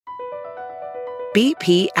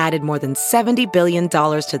BP added more than $70 billion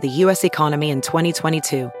to the U.S. economy in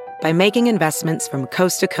 2022 by making investments from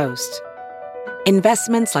coast to coast.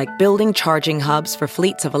 Investments like building charging hubs for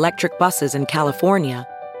fleets of electric buses in California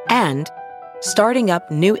and starting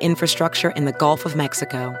up new infrastructure in the Gulf of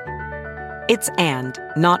Mexico. It's and,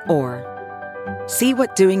 not or. See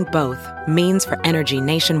what doing both means for energy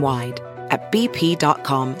nationwide at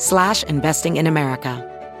bp.com/investing in America.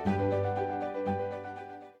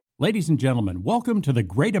 Ladies and gentlemen, welcome to the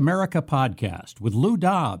Great America Podcast with Lou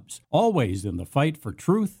Dobbs, always in the fight for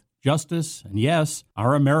truth, justice, and yes,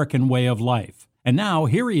 our American way of life. And now,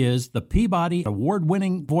 here he is, the Peabody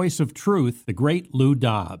Award-winning voice of truth, the great Lou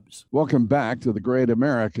Dobbs. Welcome back to the Great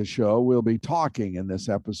America Show. We'll be talking in this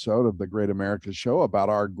episode of the Great America Show about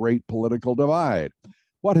our great political divide,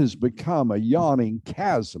 what has become a yawning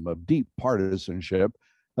chasm of deep partisanship,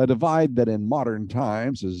 a divide that in modern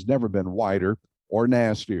times has never been wider or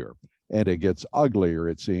nastier, and it gets uglier,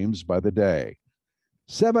 it seems, by the day.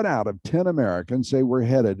 7 out of 10 Americans say we're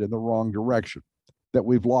headed in the wrong direction, that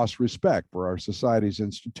we've lost respect for our society's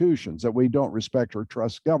institutions, that we don't respect or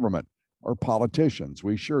trust government or politicians.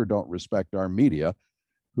 We sure don't respect our media,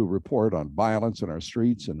 who report on violence in our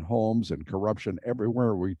streets and homes and corruption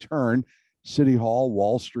everywhere we turn: City Hall,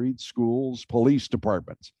 Wall Street, schools, police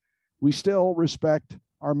departments. We still respect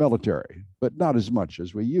our military, but not as much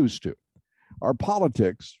as we used to. Our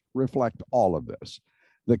politics reflect all of this: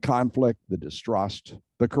 the conflict, the distrust,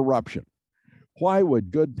 the corruption. Why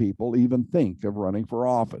would good people even think of running for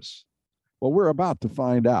office? Well, we're about to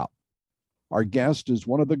find out. Our guest is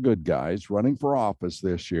one of the good guys running for office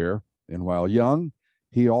this year, and while young,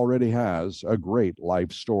 he already has a great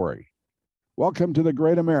life story. Welcome to the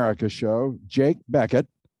Great America Show, Jake Bequette.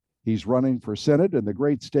 He's running for Senate in the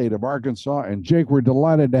great state of Arkansas. And Jake, we're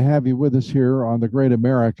delighted to have you with us here on the Great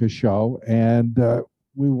America Show. And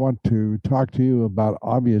we want to talk to you about,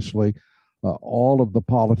 obviously, all of the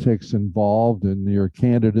politics involved in your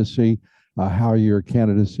candidacy, how your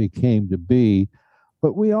candidacy came to be.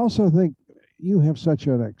 But we also think you have such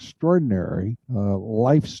an extraordinary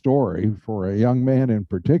life story for a young man in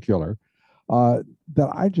particular that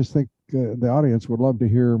I just think the audience would love to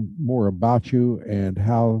hear more about you and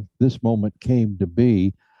how this moment came to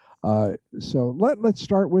be. So let's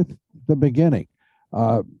start with the beginning.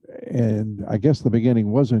 And I guess the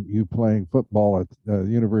beginning wasn't you playing football at the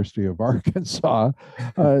University of Arkansas.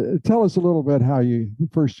 Tell us a little bit how you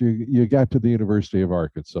got to the University of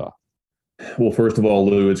Arkansas. Well, first of all,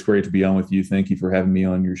 Lou, it's great to be on with you. Thank you for having me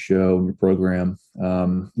on your show and your program.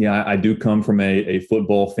 I do come from a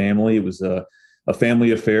football family. It was a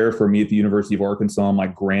family affair for me at the University of Arkansas. My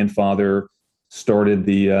grandfather started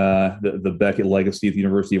the Bequette legacy at the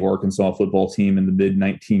University of Arkansas football team in the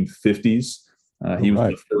mid-1950s. He was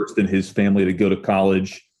the first in his family to go to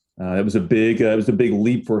college. It was a big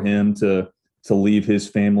leap for him to leave his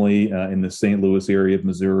family in the St. Louis area of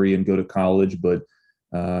Missouri and go to college. But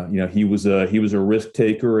he was a risk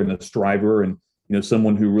taker and a striver, and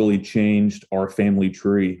someone who really changed our family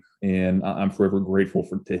tree. And I'm forever grateful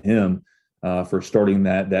to him for starting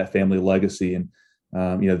that family legacy. And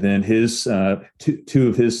then his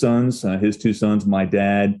two sons, my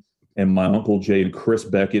dad and my uncle Jay and Chris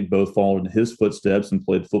Bequette, both followed in his footsteps and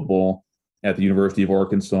played football at the University of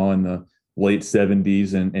Arkansas in the late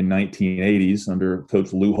 70s and 1980s under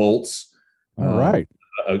Coach Lou Holtz. All right.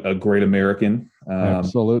 A great American.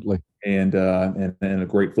 Absolutely. And a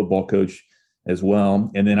great football coach as well.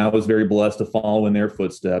 And then I was very blessed to follow in their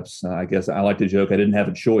footsteps. I guess I like to joke I didn't have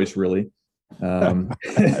a choice, really. That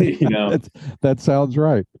sounds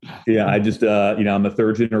right. Yeah, I just I'm a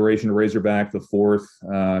third generation Razorback, the fourth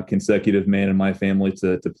consecutive man in my family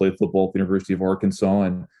to play football at the University of Arkansas,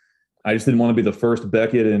 and I just didn't want to be the first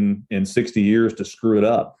Bequette in 60 years to screw it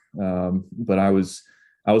up. But I was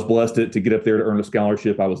blessed to get up there to earn a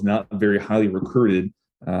scholarship. I was not very highly recruited.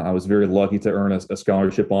 I was very lucky to earn a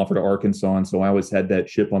scholarship offer to Arkansas, and so I always had that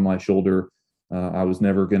chip on my shoulder. I was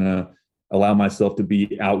never going to allow myself to be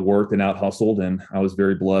outworked and out-hustled, and I was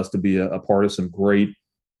very blessed to be a part of some great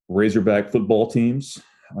Razorback football teams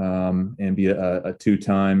and be a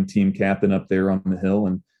two-time team captain up there on the Hill,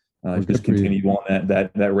 and just continue on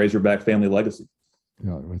that Razorback family legacy.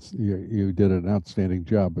 Yeah, you did an outstanding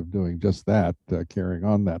job of doing just that, carrying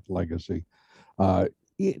on that legacy.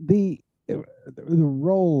 The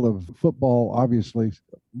role of football, obviously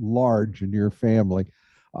large in your family.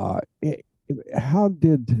 How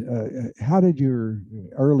did your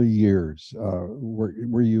early years?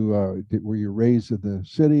 Were you raised in the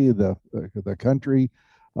city, the country?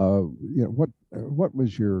 What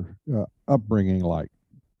was your upbringing like?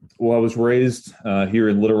 Well, I was raised here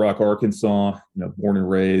in Little Rock, Arkansas. Born and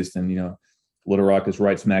raised, and Little Rock is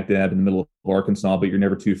right smack dab in the middle of Arkansas, but you're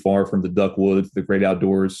never too far from the Duck Woods, the great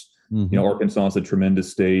outdoors. Mm-hmm. Arkansas is a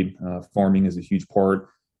tremendous state. Farming is a huge part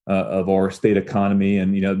of our state economy.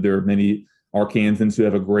 And, there are many Arkansans who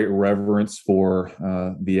have a great reverence for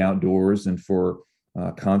the outdoors and for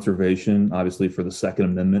conservation, obviously for the Second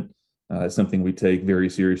Amendment. It's something we take very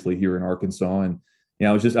seriously here in Arkansas. And,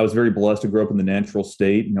 I was very blessed to grow up in the natural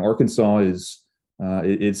state. Arkansas is,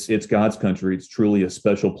 it's God's country. It's truly a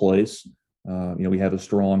special place. We have a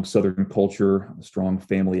strong Southern culture, a strong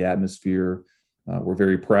family atmosphere. We're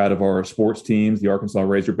very proud of our sports teams. The Arkansas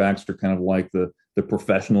Razorbacks are kind of like the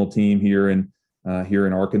professional team here in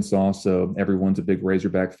Arkansas. So everyone's a big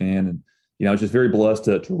Razorback fan. And, I was just very blessed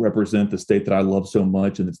to represent the state that I love so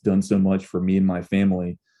much and it's done so much for me and my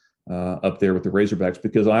family up there with the Razorbacks,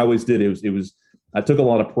 because I always did. I took a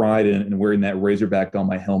lot of pride in wearing that Razorback on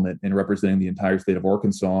my helmet and representing the entire state of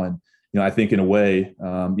Arkansas. And, I think in a way,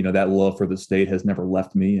 that love for the state has never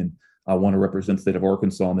left me. And I want to represent the state of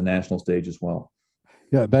Arkansas on the national stage as well.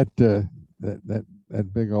 Yeah, that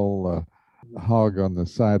big old hog on the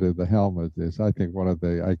side of the helmet is, I think, one of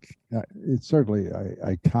it's certainly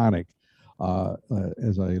iconic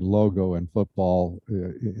as a logo in football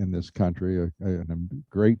in this country, and a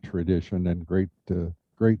great tradition and great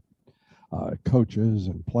coaches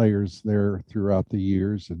and players there throughout the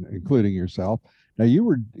years, and including yourself. Now, you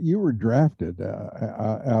were drafted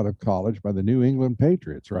out of college by the New England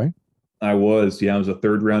Patriots, right? I was. Yeah, I was a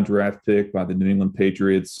third-round draft pick by the New England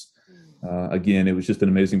Patriots. Again, it was just an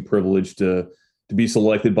amazing privilege to be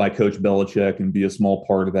selected by Coach Belichick and be a small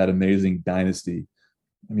part of that amazing dynasty.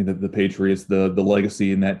 I mean, the Patriots, the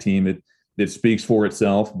legacy in that team, it speaks for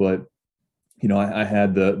itself. But I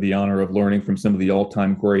had the honor of learning from some of the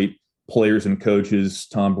all-time great players and coaches: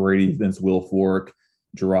 Tom Brady, Vince Wilfork,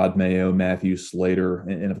 Gerard Mayo, Matthew Slater,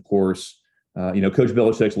 and of course, Coach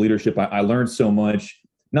Belichick's leadership. I learned so much,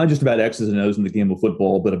 not just about X's and O's in the game of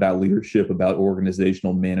football, but about leadership, about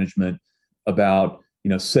organizational management, about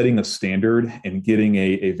setting a standard and getting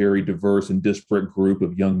a very diverse and disparate group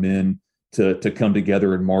of young men to come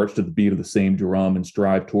together and march to the beat of the same drum and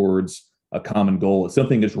strive towards a common goal. It's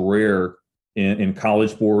something that's rare in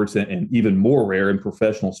college sports and even more rare in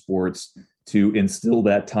professional sports, to instill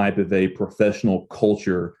that type of a professional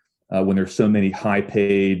culture when there's so many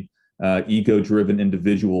high-paid, ego-driven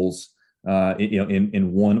individuals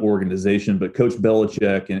in one organization. But Coach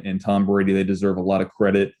Belichick and Tom Brady, they deserve a lot of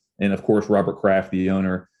credit. And of course, Robert Kraft, the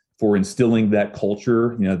owner, for instilling that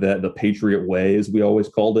culture, that the Patriot way, as we always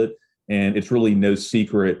called it. And it's really no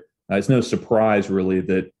secret. It's no surprise, really,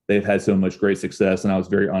 that they've had so much great success. And I was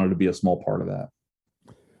very honored to be a small part of that.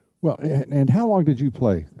 Well, and how long did you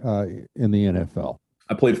play in the NFL?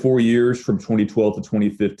 I played 4 years from 2012 to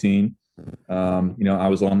 2015. I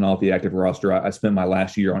was on and off the active roster. I spent my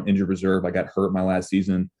last year on injured reserve. I got hurt my last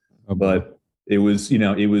season, but it was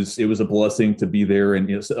a blessing to be there.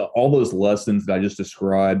 And so all those lessons that I just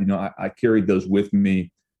described, I carried those with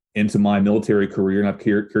me into my military career, and I've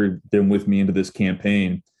carried them with me into this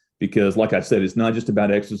campaign. Because, like I said, it's not just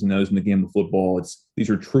about X's and O's in the game of football.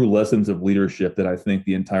 These are true lessons of leadership that I think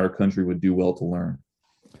the entire country would do well to learn.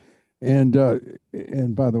 And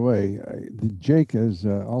by the way, Jake is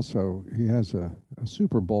he has a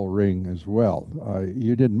Super Bowl ring as well.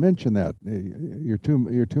 You didn't mention that. You're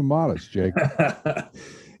too modest, Jake.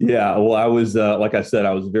 Yeah, well, I was like I said,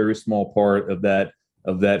 I was a very small part of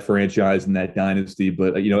that franchise and that dynasty.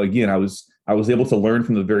 But again, I was able to learn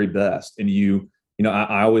from the very best. And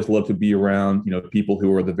I always love to be around, people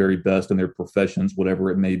who are the very best in their professions,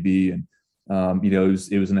 whatever it may be. And,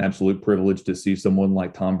 it was an absolute privilege to see someone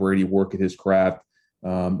like Tom Brady work at his craft.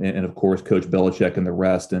 And of course, Coach Belichick and the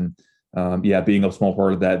rest. And, being a small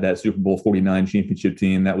part of that Super Bowl 49 championship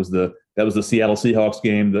team, that was the Seattle Seahawks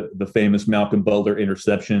game, the famous Malcolm Butler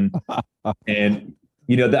interception. And,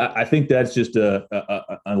 I think that's just a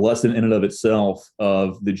lesson in and of itself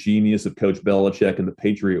of the genius of Coach Belichick and the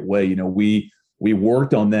Patriot way. We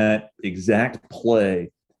worked on that exact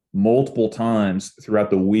play multiple times throughout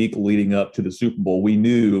the week leading up to the Super Bowl. We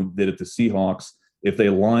knew that if the Seahawks, if they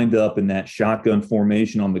lined up in that shotgun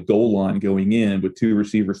formation on the goal line going in with two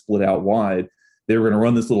receivers split out wide, they were going to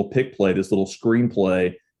run this little pick play, this little screen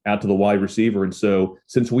play out to the wide receiver. And so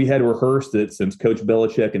since we had rehearsed it, since Coach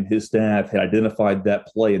Belichick and his staff had identified that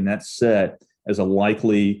play and that set as a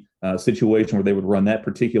likely situation where they would run that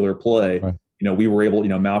particular play, right, we were able,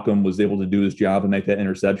 Malcolm was able to do his job and make that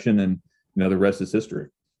interception, and, the rest is history.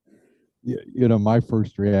 My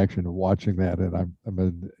first reaction to watching that, and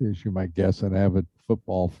I'm as you might guess, an avid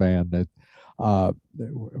football fan, that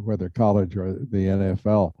whether college or the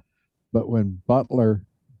NFL, but when Butler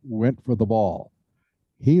went for the ball,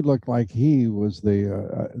 he looked like he was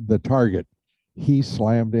the target. He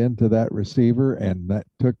slammed into that receiver and that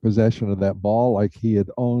took possession of that ball like he had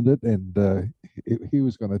owned it, and he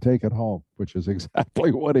was going to take it home, which is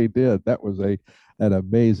exactly what he did. That was an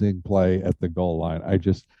amazing play at the goal line.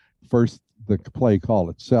 First, the play call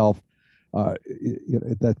itself,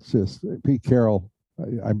 that's just Pete Carroll.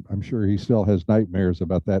 I'm sure he still has nightmares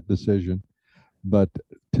about that decision, but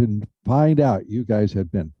to find out you guys had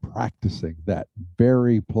been practicing that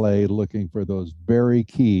very play, looking for those very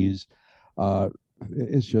keys,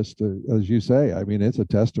 it's just, as you say, I mean, it's a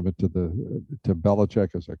testament to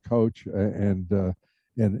Belichick as a coach and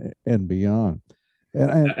beyond.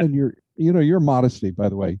 And your modesty, by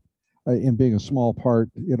the way, in being a small part,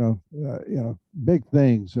 big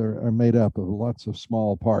things are made up of lots of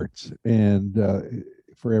small parts, and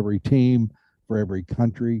for every team, for every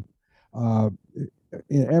country,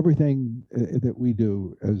 in everything that we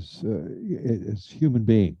do as human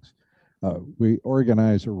beings. We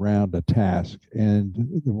organize around a task, and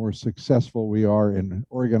the more successful we are in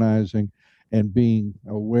organizing and being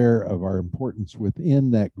aware of our importance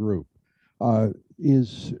within that group,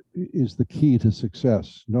 is the key to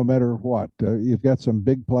success, no matter what. You've got some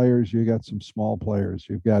big players, you got some small players,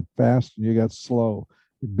 you've got fast and you got slow,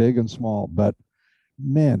 big and small. But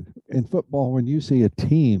man, in football, when you see a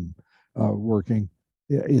team working,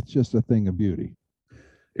 it's just a thing of beauty.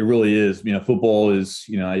 It really is. Football is,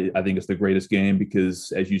 I think it's the greatest game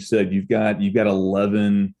because, as you said, you've got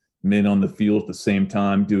 11 men on the field at the same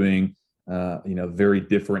time doing, very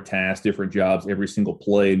different tasks, different jobs every single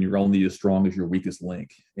play, and you're only as strong as your weakest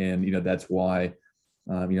link. And, that's why,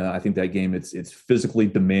 I think that game, it's physically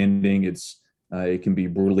demanding. It can be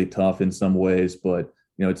brutally tough in some ways, but,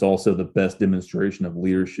 it's also the best demonstration of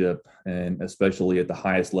leadership, and especially at the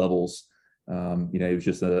highest levels. It was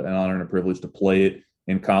just an honor and a privilege to play it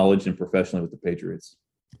in college and professionally with the Patriots.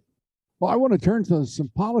 Well, I want to turn to some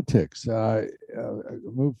politics.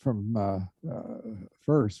 Move from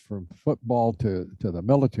first from football to the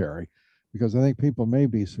military, because I think people may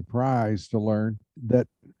be surprised to learn that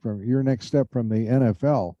from your next step from the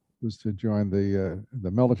NFL was to join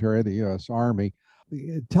the military, the U.S. Army.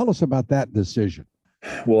 Tell us about that decision.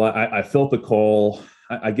 Well, I felt the call.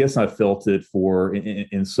 I guess I felt it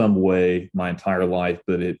in some way my entire life,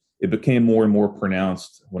 but it became more and more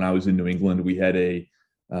pronounced when I was in New England. We had a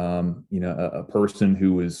person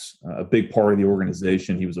who was a big part of the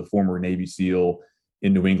organization. He was a former Navy SEAL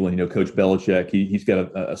in New England. Coach Belichick. He's got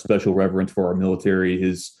a special reverence for our military.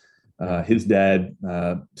 His dad,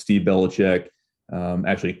 Steve Belichick,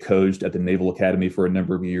 actually coached at the Naval Academy for a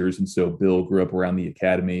number of years, and so Bill grew up around the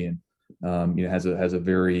academy and has a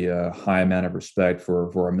very high amount of respect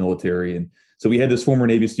for our military. And so we had this former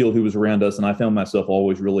Navy SEAL who was around us, and I found myself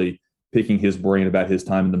always really picking his brain about his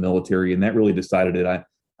time in the military, and that really decided it.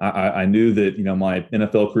 I knew that my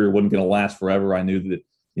NFL career wasn't going to last forever. I knew that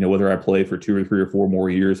whether I played for 2 or 3 or 4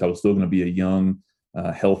 more years, I was still going to be a young,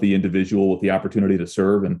 healthy individual with the opportunity to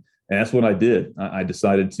serve, and that's what I did. I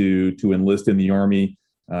decided to enlist in the Army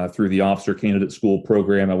through the Officer Candidate School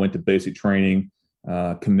program. I went to basic training.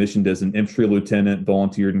 Commissioned as an infantry lieutenant,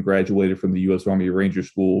 volunteered and graduated from the U.S. Army Ranger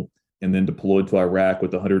School, and then deployed to Iraq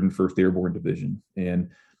with the 101st Airborne Division.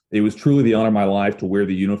 And it was truly the honor of my life to wear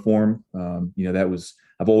the uniform.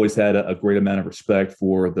 I've always had a great amount of respect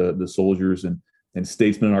for the soldiers and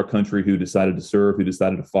statesmen in our country who decided to serve, who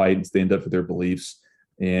decided to fight and stand up for their beliefs.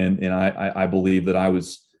 And I believe that I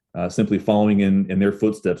was simply following in their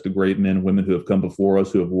footsteps, the great men and women who have come before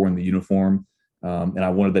us, who have worn the uniform. And I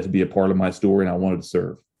wanted that to be a part of my story, and I wanted to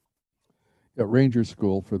serve. Yeah, Ranger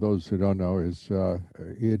School, for those who don't know, is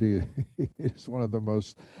one of the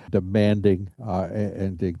most demanding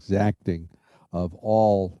and exacting of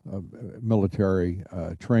all military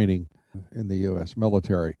training in the U.S.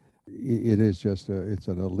 military. It is just it's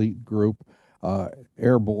an elite group,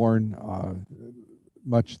 airborne,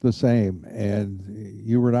 much the same. And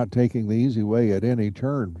you were not taking the easy way at any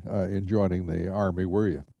turn in joining the Army, were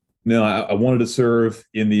you? No, I wanted to serve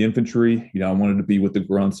in the infantry. I wanted to be with the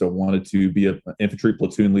grunts. I wanted to be an infantry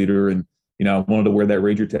platoon leader, and I wanted to wear that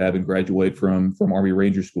Ranger tab and graduate from Army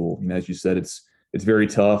Ranger School. As you said, it's very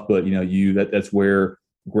tough, but that's where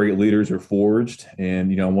great leaders are forged.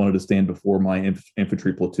 And I wanted to stand before my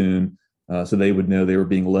infantry platoon, so they would know they were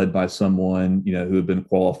being led by someone who had been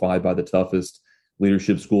qualified by the toughest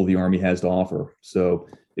leadership school the Army has to offer. So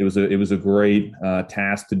it was a great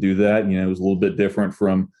task to do that. It was a little bit different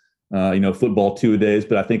from football 2-a-days,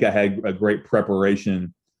 but I think I had a great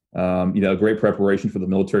preparation. A great preparation for the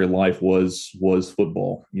military life was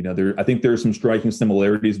football. I think there's some striking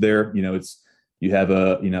similarities there. You have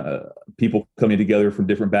people coming together from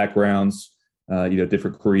different backgrounds,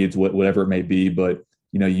 different creeds, whatever it may be. But,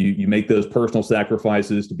 you make those personal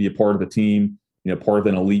sacrifices to be a part of a team, part of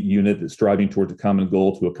an elite unit that's striving towards a common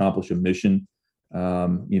goal to accomplish a mission.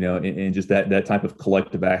 And just that type of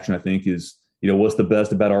collective action, I think, is, what's the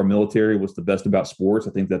best about our military, what's the best about sports.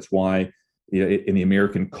 I think that's why, in the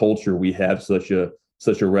American culture, we have such a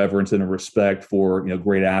reverence and a respect for,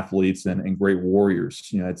 great athletes and great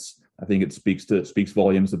warriors. I think it speaks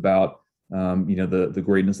volumes about, the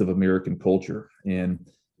greatness of American culture. And,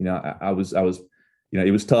 I was,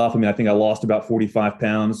 it was tough. I mean, I think I lost about 45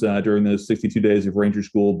 pounds during those 62 days of Ranger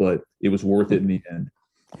School, but it was worth it in the end.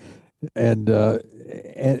 And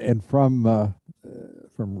from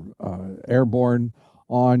Airborne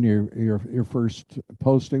on, your first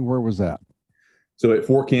posting, where was that? So at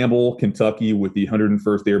Fort Campbell, Kentucky, with the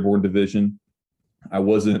 101st Airborne Division. I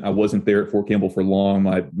wasn't there at Fort Campbell for long.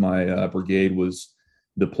 My brigade was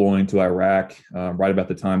deploying to Iraq right about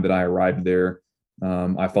the time that I arrived there.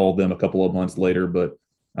 I followed them a couple of months later, but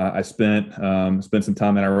I spent some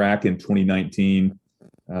time in Iraq in 2019.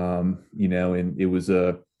 And it was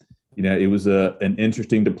an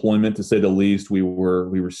interesting deployment, to say the least. We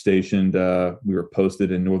were stationed, we were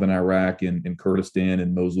posted in northern Iraq, in Kurdistan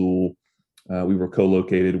and Mosul. We were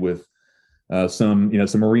co-located with some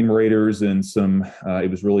Marine Raiders and some.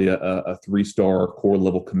 It was really a 3-star Corps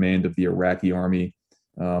level command of the Iraqi Army.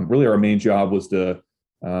 Really, our main job was to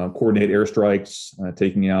coordinate airstrikes,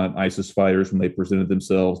 taking out ISIS fighters when they presented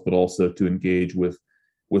themselves, but also to engage with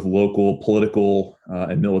local political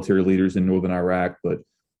and military leaders in northern Iraq. But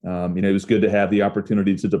it was good to have the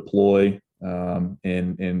opportunity to deploy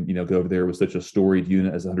and go over there with such a storied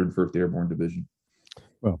unit as the 101st Airborne Division.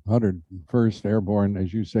 Well, 101st Airborne,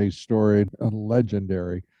 as you say, storied, a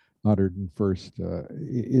legendary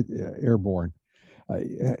 101st Airborne.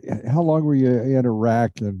 How long were you in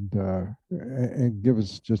Iraq? And give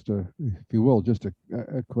us just if you will, just a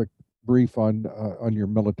quick brief on your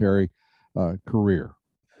military career.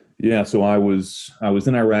 Yeah, so I was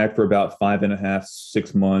in Iraq for about 5.5,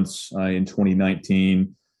 6 months in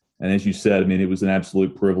 2019, and as you said, I mean, it was an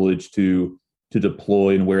absolute privilege to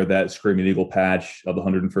deploy and wear that Screaming Eagle patch of the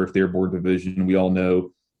 101st Airborne Division. We all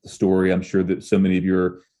know the story. I'm sure that so many of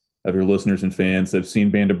your listeners and fans have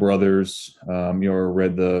seen Band of Brothers, or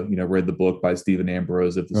read the book by Stephen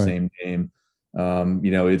Ambrose of the right. Same name.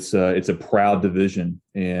 It's a proud division,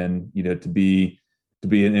 and to be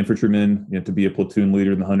an infantryman, to be a platoon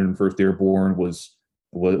leader in the 101st Airborne was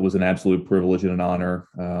an absolute privilege and an honor.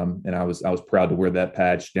 And I was proud to wear that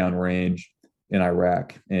patch downrange in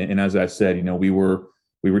Iraq. And as I said, we were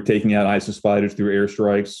taking out ISIS fighters through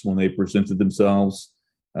airstrikes when they presented themselves.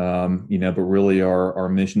 But really our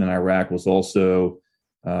mission in Iraq was also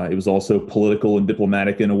political and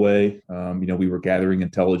diplomatic in a way. We were gathering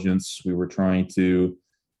intelligence. We were trying to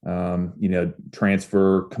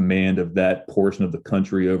transfer command of that portion of the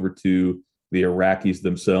country over to the Iraqis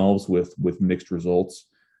themselves with mixed results.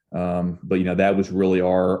 But that was really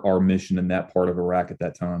our mission in that part of Iraq at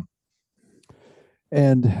that time.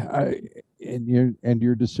 And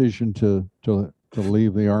your decision to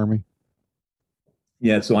leave the Army?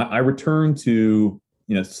 Yeah, so I returned to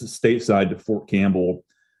stateside to Fort Campbell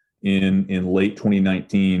in late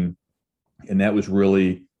 2019, and that was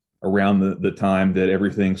really around the time that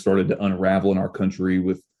everything started to unravel in our country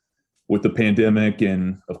with the pandemic,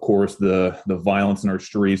 and of course the violence in our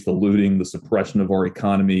streets, the looting, the suppression of our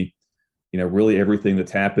economy. Really everything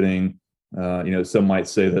that's happening. Some might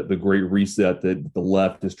say that the Great Reset that the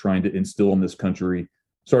left is trying to instill in this country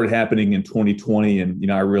started happening in 2020.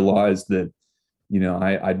 And, I realized that,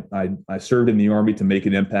 I served in the Army to make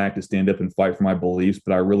an impact, to stand up and fight for my beliefs.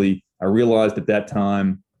 But I realized at that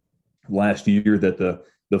time last year that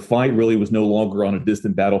the fight really was no longer on a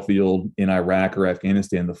distant battlefield in Iraq or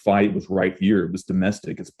Afghanistan. The fight was right here. It was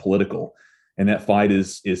domestic. It's political. And that fight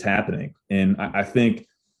is happening. And I think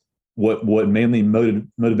what mainly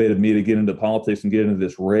motivated me to get into politics and get into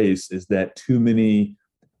this race is that too many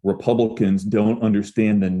Republicans don't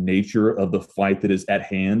understand the nature of the fight that is at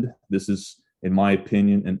hand. This is, in my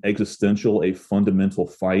opinion, an existential, a fundamental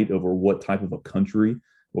fight over what type of a country,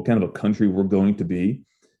 what kind of a country we're going to be.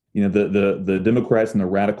 The Democrats and the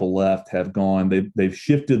radical left have they've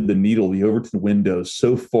shifted the needle, the Overton window,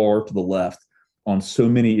 so far to the left on so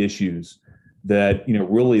many issues that,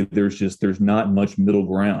 really there's not much middle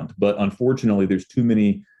ground. But unfortunately, there's too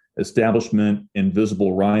many establishment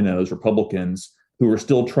invisible rhinos, Republicans, who are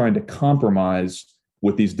still trying to compromise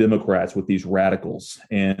with these Democrats, with these radicals.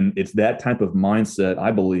 And it's that type of mindset,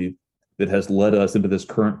 I believe, that has led us into this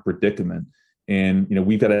current predicament. And,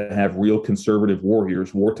 we've got to have real conservative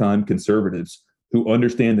warriors, wartime conservatives, who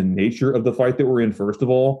understand the nature of the fight that we're in, first of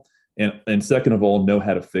all, and second of all, know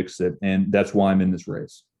how to fix it. And that's why I'm in this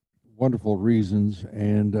race. Wonderful reasons.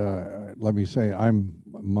 And let me say, I'm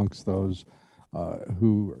amongst those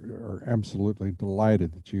who are absolutely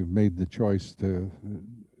delighted that you've made the choice to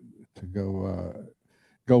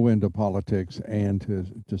go into politics and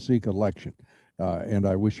to seek election. And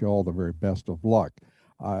I wish you all the very best of luck.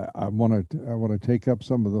 I want to take up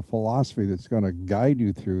some of the philosophy that's going to guide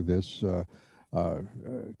you through this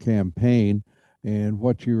campaign and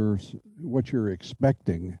what you're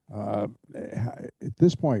expecting. At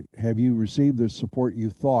this point, have you received the support you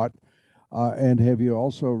thought, and have you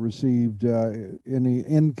also received any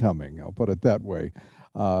incoming? I'll put it that way,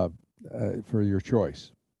 for your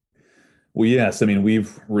choice. Well, yes. I mean,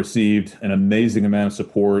 we've received an amazing amount of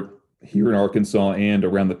support here in Arkansas and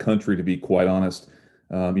around the country, to be quite honest.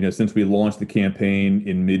 Since we launched the campaign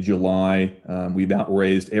in mid-July, we've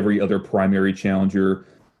outraised every other primary challenger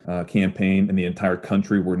campaign in the entire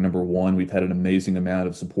country. We're number one. We've had an amazing amount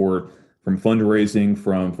of support from fundraising,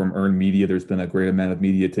 from earned media. There's been a great amount of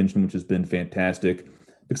media attention, which has been fantastic,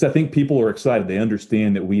 because I think people are excited. They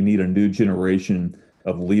understand that we need a new generation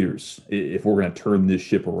of leaders if we're going to turn this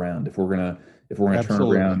ship around. If we're going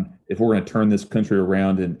to turn this country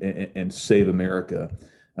around and save America.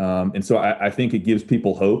 And so I think it gives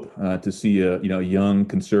people hope to see a young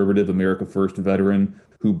conservative America First veteran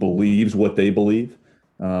who believes what they believe,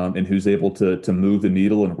 and who's able to move the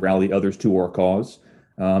needle and rally others to our cause.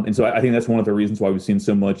 And so I think that's one of the reasons why we've seen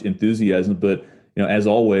so much enthusiasm. But as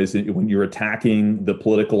always, when you're attacking the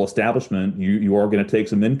political establishment, you are going to take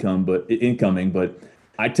some incoming. But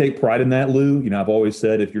I take pride in that, Lou. I've always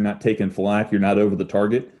said, if you're not taking flack, you're not over the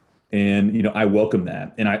target. And I welcome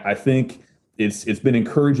that. And I think it's been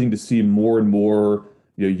encouraging to see more and more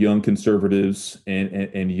young conservatives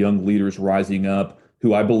and young leaders rising up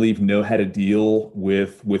who I believe know how to deal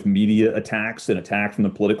with media attacks and attacks from the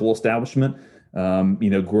political establishment.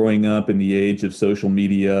 Growing up in the age of social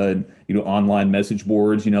media and online message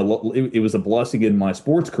boards, it was a blessing in my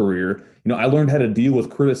sports career. I learned how to deal with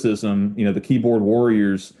criticism, the keyboard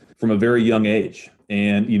warriors, from a very young age.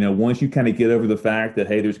 And once you kind of get over the fact that,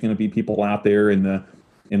 hey, there's going to be people out there in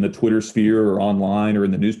the Twitter sphere or online or in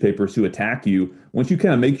the newspapers who attack you, once you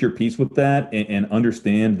kind of make your peace with that and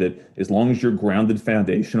understand that as long as you're grounded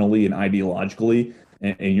foundationally and ideologically,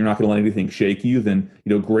 and you're not going to let anything shake you, then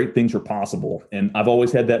great things are possible. And I've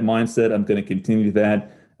always had that mindset. I'm going to continue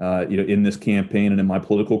that in this campaign and in my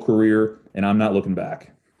political career, and I'm not looking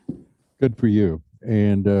back. Good for you.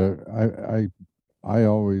 And I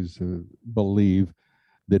always believe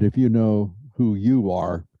that if you know who you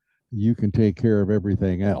are, you can take care of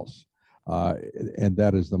everything else. And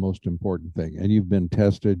that is the most important thing. And you've been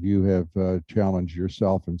tested. You have challenged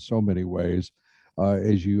yourself in so many ways,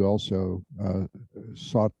 as you also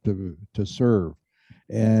sought to serve.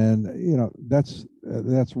 And,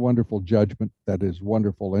 that's wonderful judgment. That is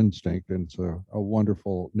wonderful instinct. And it's a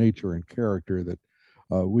wonderful nature and character that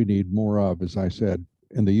we need more of, as I said,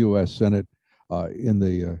 in the U.S. Senate, in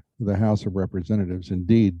the House of Representatives,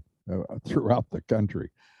 indeed, throughout the country.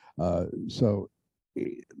 So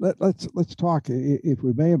let's talk, if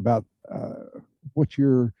we may, about what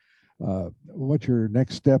your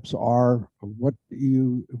next steps are. What do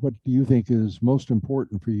you think is most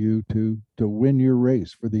important for you to win your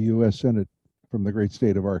race for the U.S. Senate from the great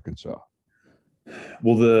state of Arkansas?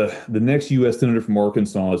 Well, the next U.S. Senator from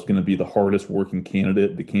Arkansas is going to be the hardest working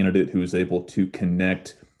candidate, the candidate who is able to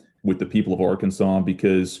connect with the people of Arkansas,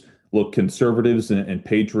 because, look, conservatives and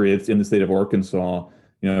patriots in the state of Arkansas,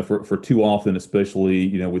 for too often,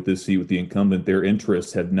 especially, with this seat with the incumbent, their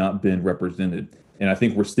interests have not been represented. And I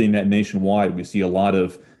think we're seeing that nationwide. We see a lot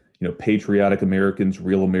of, patriotic Americans,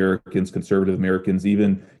 real Americans, conservative Americans,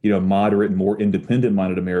 even, moderate and more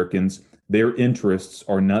independent-minded Americans. Their interests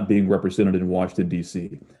are not being represented in Washington,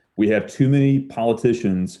 D.C. We have too many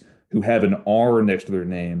politicians who have an R next to their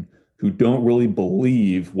name who don't really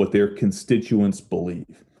believe what their constituents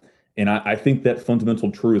believe. And I think that fundamental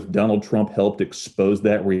truth, Donald Trump helped expose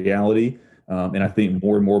that reality. And I think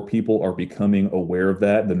more and more people are becoming aware of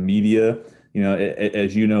that. The media,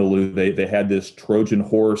 as you know, Lou, they had this Trojan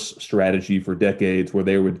horse strategy for decades where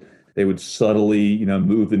they would subtly,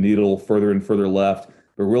 move the needle further and further left.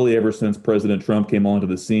 But really, ever since President Trump came onto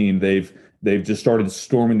the scene, they've just started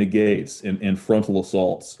storming the gates and frontal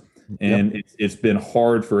assaults. And yep. It's been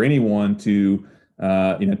hard for anyone to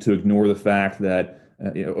ignore the fact that,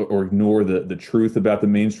 or ignore the truth about the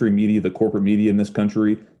mainstream media, the corporate media in this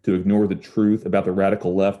country, to ignore the truth about the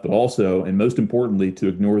radical left, but also, and most importantly, to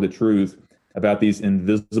ignore the truth about these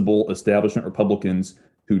invisible establishment Republicans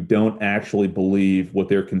who don't actually believe what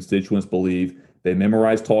their constituents believe. They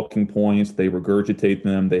memorize talking points, they regurgitate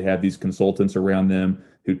them, they have these consultants around them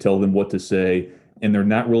who tell them what to say, and they're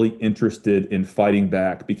not really interested in fighting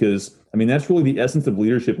back because, I mean, that's really the essence of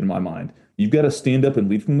leadership in my mind. You've got to stand up and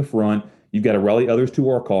lead from the front. You've got to rally others to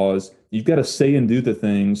our cause. You've got to say and do the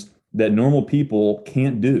things that normal people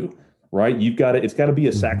can't do, right? It's got to be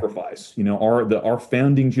a sacrifice. You know, our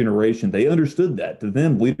founding generation, they understood that. To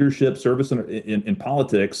them, leadership, service in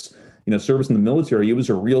politics, you know, service in the military, it was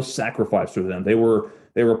a real sacrifice for them. They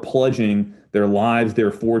were pledging their lives,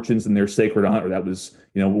 their fortunes, and their sacred honor. That was,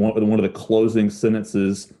 you know, one of the closing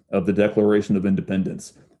sentences of the Declaration of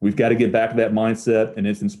Independence. We've got to get back to that mindset, and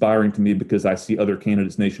it's inspiring to me because I see other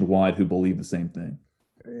candidates nationwide who believe the same thing.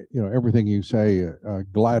 You know, everything you say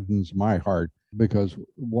gladdens my heart because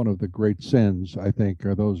one of the great sins, I think,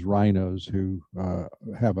 are those rhinos who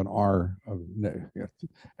have an R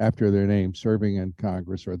after their name serving in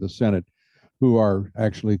Congress or the Senate, who are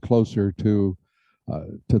actually closer to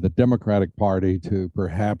the Democratic Party, to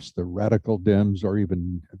perhaps the radical Dems or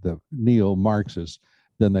even the neo-Marxists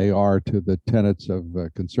than they are to the tenets of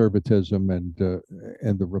conservatism and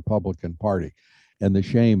the Republican Party. And the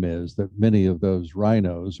shame is that many of those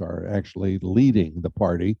rhinos are actually leading the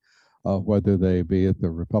party, whether they be at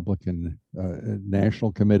the Republican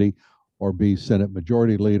National Committee or be Senate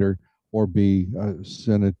Majority Leader or be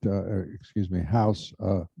House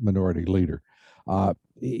Minority Leader.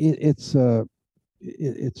 It's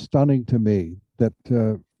stunning to me that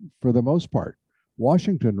for the most part,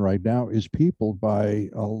 Washington right now is peopled by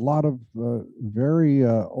a lot of very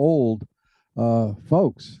old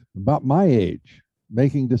folks about my age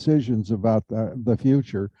making decisions about the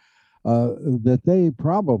future that they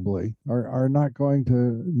probably are not going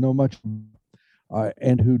to know much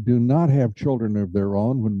and who do not have children of their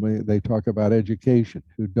own when they talk about education,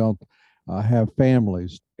 who don't have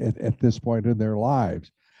families at this point in their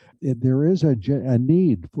lives. There is a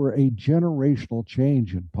need for a generational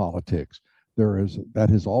change in politics. That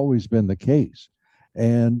has always been the case.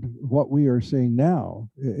 And what we are seeing now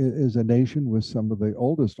is a nation with some of the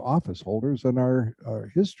oldest office holders in our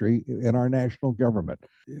history in our national government.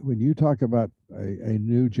 When you talk about a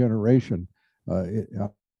new generation,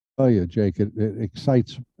 I'll tell you, Jake, it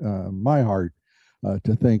excites my heart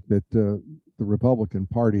to think that the Republican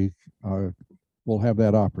Party will have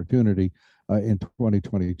that opportunity in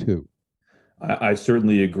 2022. I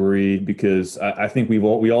certainly agree because I think we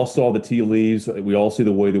all saw the tea leaves. We all see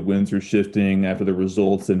the way the winds are shifting after the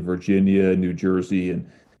results in Virginia, New Jersey,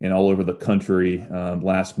 and all over the country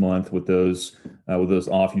last month with those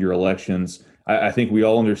off-year elections. I think we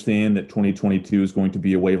all understand that 2022 is going to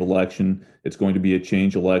be a wave election. It's going to be a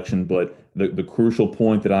change election. But the crucial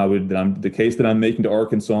point the case that I'm making to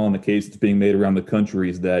Arkansas and the case that's being made around the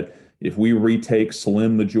country is that if we retake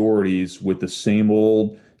slim majorities with the same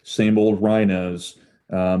old rhinos,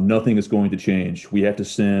 nothing is going to change. We have to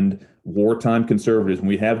send wartime conservatives, and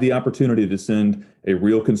we have the opportunity to send a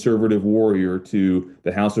real conservative warrior to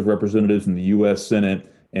the House of Representatives and the U.S.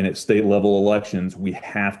 Senate and at state level elections. We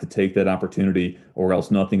have to take that opportunity, or else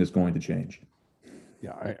nothing is going to change.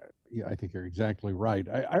 Yeah, I think you're exactly right.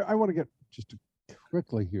 I want to get just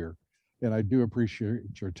quickly here, and I do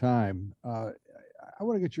appreciate your time. I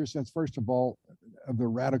want to get your sense, first of all, of the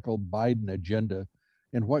radical Biden agenda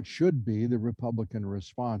and what should be the Republican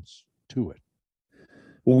response to it.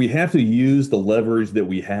 Well, we have to use the leverage that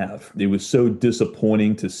we have. It was so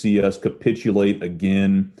disappointing to see us capitulate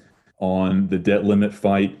again on the debt limit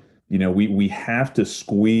fight. You know, we have to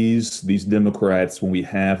squeeze these Democrats when we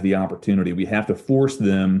have the opportunity. We have to force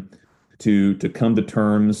them to come to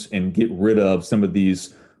terms and get rid of some of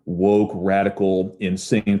these woke, radical,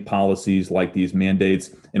 insane policies like these mandates.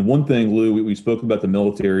 And one thing, Lou, we spoke about the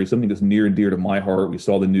military, something that's near and dear to my heart. We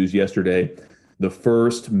saw the news yesterday. The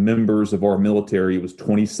first members of our military, it was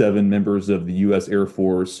 27 members of the U.S. Air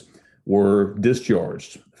Force, were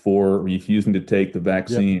discharged for refusing to take the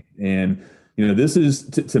vaccine. Yep. And, you know, this is,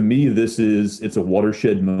 to me, it's a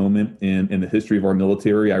watershed moment in the history of our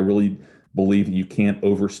military. I really believe that you can't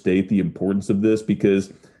overstate the importance of this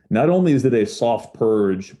because not only is it a soft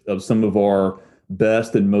purge of some of our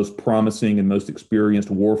best and most promising and most experienced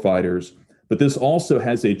warfighters, but this also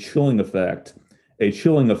has a chilling effect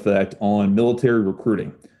on military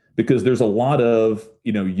recruiting, because there's a lot of,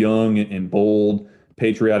 you know, young and bold,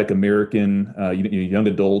 patriotic American, young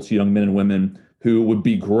adults, young men and women who would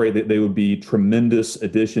be great. They would be tremendous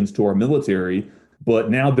additions to our military,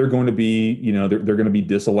 but now they're going to be, you know, they're going to be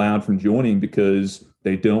disallowed from joining because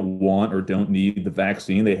they don't want or don't need the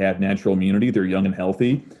vaccine. They have natural immunity. They're young and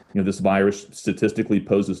healthy. You know, this virus statistically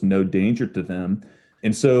poses no danger to them.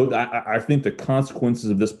 And so I think the consequences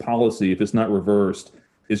of this policy, if it's not reversed,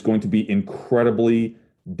 is going to be incredibly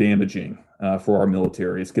damaging for our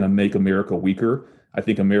military. It's going to make America weaker. I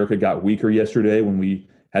think America got weaker yesterday when we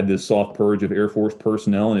had this soft purge of Air Force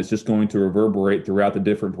personnel, and it's just going to reverberate throughout the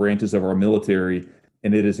different branches of our military,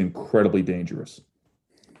 and it is incredibly dangerous.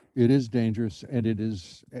 It is dangerous, and it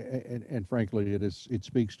is, and frankly, it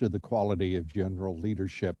speaks to the quality of general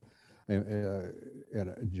leadership and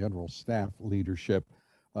general staff leadership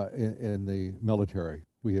in the military.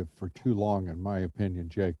 We have, for too long, in my opinion,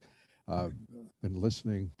 Jake, been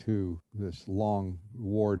listening to this long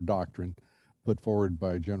war doctrine put forward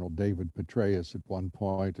by General David Petraeus at one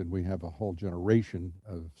point, and we have a whole generation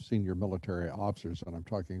of senior military officers, and I'm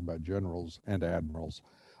talking about generals and admirals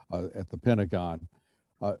at the Pentagon,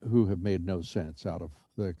 who have made no sense out of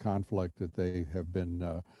the conflict that they have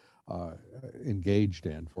been engaged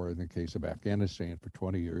in. For in the case of Afghanistan, for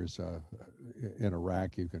 20 years, in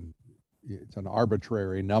Iraq, it's an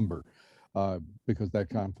arbitrary number because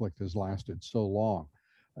that conflict has lasted so long.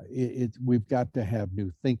 We've got to have new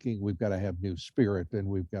thinking, we've got to have new spirit, and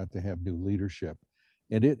we've got to have new leadership.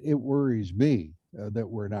 And it worries me that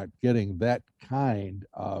we're not getting that kind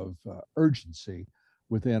of urgency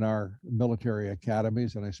within our military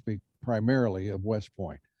academies, and I speak primarily of West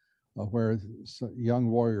Point, where young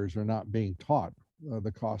warriors are not being taught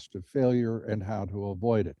the cost of failure and how to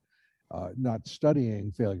avoid it. Not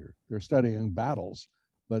studying failure, they're studying battles,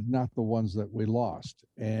 but not the ones that we lost.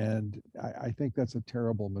 And I think that's a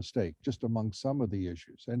terrible mistake, just among some of the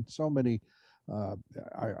issues. And so many,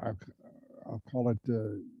 I'll call it,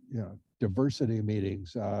 diversity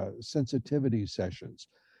meetings, sensitivity sessions,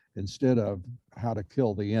 instead of how to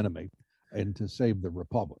kill the enemy and to save the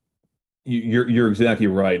republic. You're exactly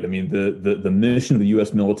right. I mean, the mission of the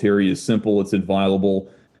U.S. military is simple. It's inviolable.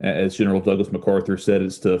 As General Douglas MacArthur said,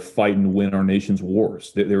 it's to fight and win our nation's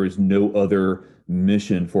wars. There is no other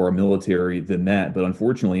mission for our military than that. But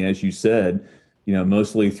unfortunately, as you said,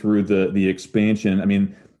 mostly through the expansion. I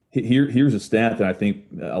mean, here's a stat that I think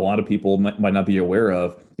a lot of people might not be aware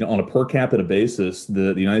of. On a per capita basis,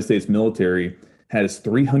 the United States military has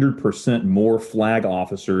 300% more flag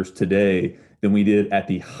officers today than we did at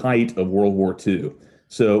the height of World War II.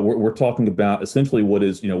 So we're talking about essentially what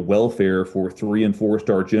is welfare for 3- and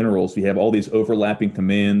 4-star generals. We have all these overlapping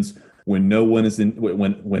commands. When no one is in,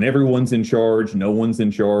 when everyone's in charge, no one's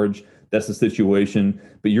in charge. That's the situation.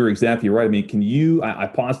 But you're exactly right. I mean, I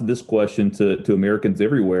posited this question to Americans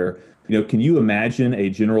everywhere. Can you imagine a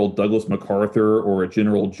General Douglas MacArthur or a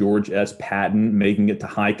General George S. Patton making it to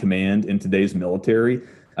high command in today's military?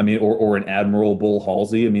 I mean, or an Admiral Bull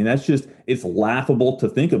Halsey. I mean, it's laughable to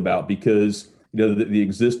think about because the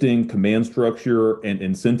existing command structure and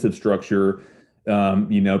incentive structure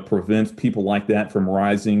prevents people like that from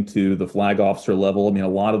rising to the flag officer level. I mean, a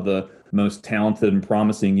lot of the most talented and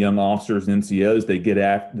promising young officers and NCOs, they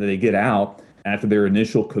get out after their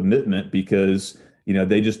initial commitment because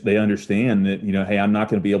they understand that hey, I'm not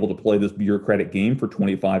going to be able to play this bureaucratic game for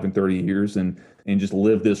 25 and 30 years and just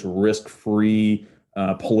live this risk-free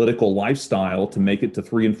political lifestyle to make it to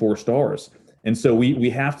 3 and 4 stars. And so we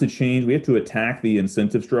have to change. We have to attack the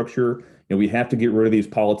incentive structure. We have to get rid of these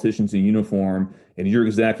politicians in uniform. And you're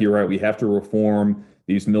exactly right. We have to reform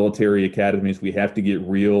these military academies. We have to get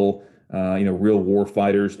real war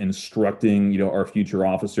fighters instructing, our future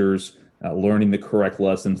officers, learning the correct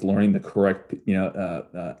lessons, learning the correct,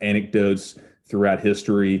 anecdotes throughout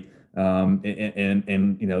history,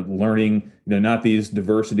 and learning, not these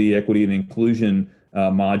diversity, equity, and inclusion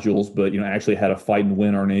modules, but actually how to fight and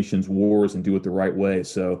win our nation's wars and do it the right way.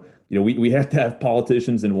 So we have to have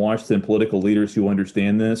politicians in Washington, political leaders who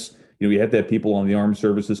understand this. We have to have people on the armed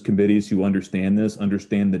services committees who understand this,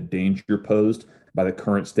 understand the danger posed by the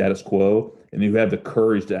current status quo, and who have the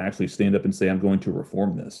courage to actually stand up and say, I'm going to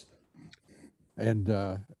reform this. And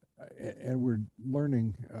we're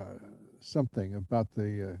learning something about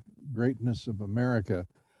the greatness of America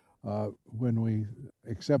when we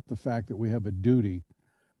accept the fact that we have a duty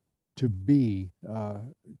to be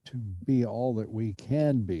all that we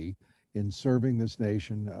can be in serving this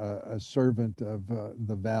nation, a servant of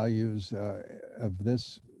the values of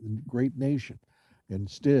this great nation.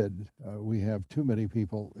 Instead, we have too many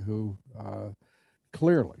people who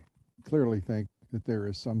clearly think that there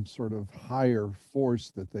is some sort of higher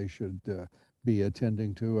force that they should be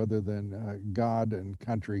attending to other than God and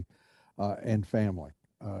country and family.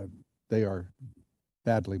 They are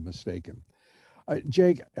badly mistaken.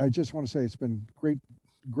 Jake, I just want to say it's been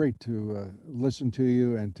great to listen to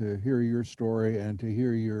you and to hear your story and to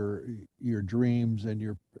hear your dreams and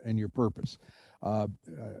your purpose. I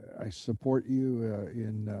support you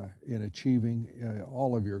in achieving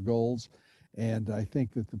all of your goals, And I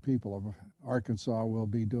think that the people of Arkansas will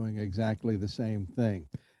be doing exactly the same thing.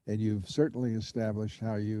 And you've certainly established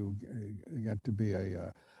how you got to be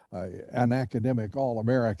an academic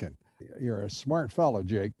All-American. You're a smart fellow,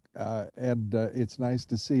 Jake, and it's nice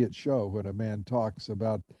to see it show when a man talks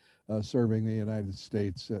about serving the United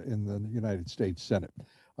States in the United States Senate.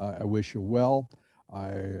 I wish you well.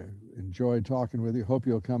 I enjoyed talking with you. Hope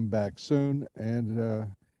you'll come back soon. And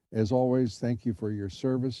as always, thank you for your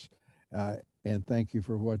service, and thank you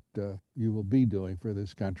for what you will be doing for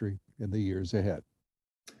this country in the years ahead.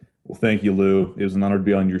 Well, thank you, Lou. It was an honor to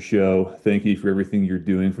be on your show. Thank you for everything you're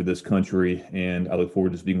doing for this country, and I look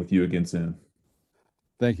forward to speaking with you again soon.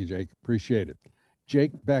 Thank you, Jake. Appreciate it.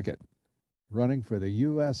 Jake Bequette, running for the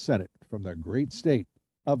U.S. Senate from the great state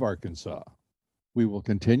of Arkansas. We will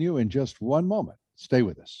continue in just one moment. Stay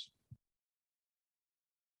with us.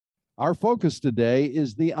 Our focus today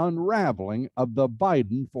is the unraveling of the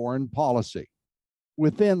Biden foreign policy.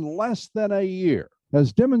 Within less than a year,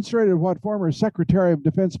 has demonstrated what former Secretary of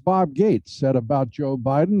Defense Bob Gates said about Joe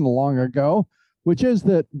Biden long ago, which is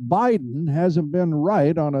that Biden hasn't been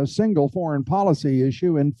right on a single foreign policy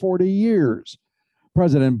issue in 40 years.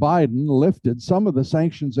 President Biden lifted some of the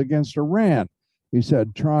sanctions against Iran, he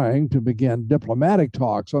said, trying to begin diplomatic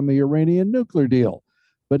talks on the Iranian nuclear deal.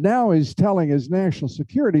 But now he's telling his national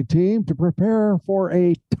security team to prepare for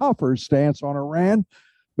a tougher stance on Iran,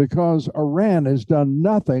 because Iran has done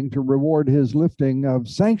nothing to reward his lifting of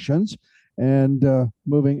sanctions and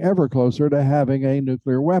moving ever closer to having a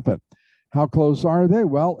nuclear weapon. How close are they?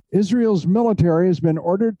 Well, Israel's military has been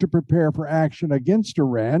ordered to prepare for action against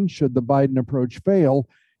Iran should the Biden approach fail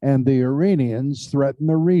and the Iranians threaten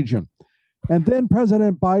the region. And then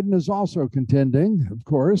President Biden is also contending, of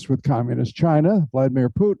course, with communist China, Vladimir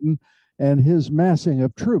Putin, and his massing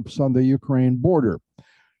of troops on the Ukraine border.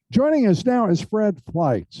 Joining us now is Fred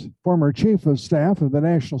Fleitz, former chief of staff of the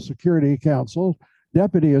National Security Council,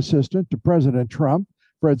 deputy assistant to President Trump.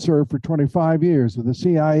 Fred served for 25 years with the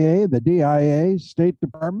CIA, the DIA, State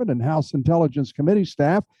Department, and House Intelligence Committee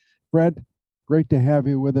staff. Fred, great to have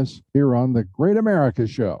you with us here on the Great America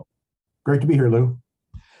Show. Great to be here, Lou.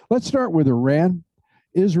 Let's start with Iran.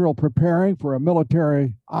 Israel preparing for a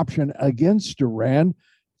military option against Iran.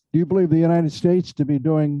 Do you believe the United States to be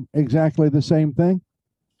doing exactly the same thing?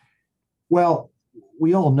 Well,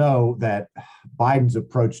 we all know that Biden's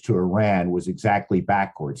approach to Iran was exactly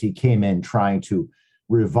backwards. He came in trying to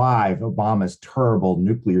revive Obama's terrible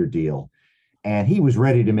nuclear deal, and he was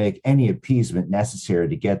ready to make any appeasement necessary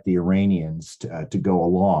to get the Iranians to go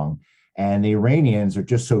along. And the Iranians are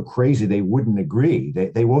just so crazy, they wouldn't agree.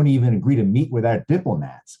 They won't even agree to meet without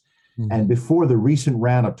diplomats. Mm-hmm. And before the recent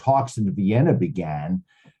round of talks in Vienna began,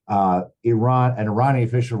 an Iranian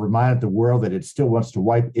official reminded the world that it still wants to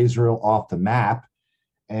wipe Israel off the map.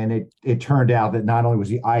 And it turned out that not only was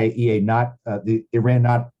the IAEA Iran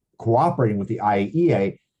not cooperating with the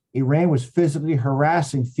IAEA, Iran was physically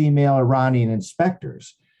harassing female Iranian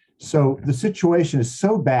inspectors. So the situation is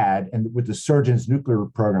so bad, and with the surgeon's nuclear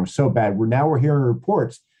program so bad, we're hearing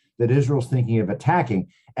reports that Israel's thinking of attacking.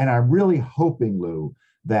 And I'm really hoping, Lou,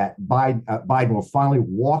 that Biden will finally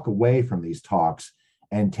walk away from these talks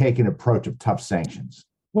and take an approach of tough sanctions.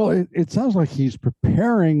 Well, it sounds like he's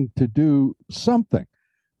preparing to do something.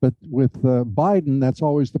 But with Biden, that's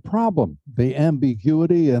always the problem. The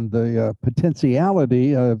ambiguity and the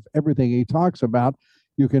potentiality of everything he talks about.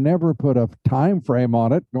 You can never put a time frame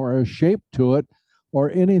on it, nor a shape to it,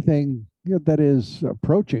 or anything that is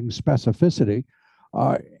approaching specificity.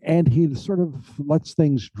 And he sort of lets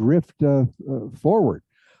things drift forward.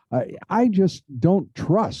 I just don't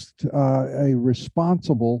trust a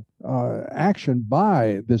responsible action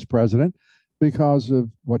by this president because of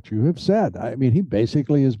what you have said. I mean, he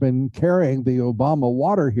basically has been carrying the Obama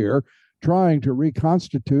water here, trying to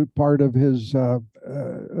reconstitute part of his of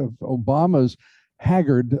Obama's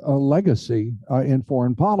haggard legacy in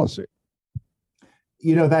foreign policy.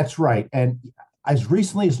 You know, that's right. And as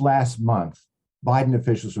recently as last month, Biden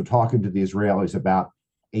officials were talking to the Israelis about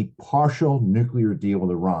a partial nuclear deal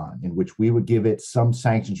with Iran, in which we would give it some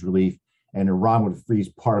sanctions relief and Iran would freeze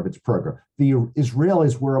part of its program. The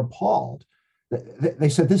Israelis were appalled. They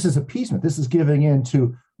said, this is appeasement. This is giving in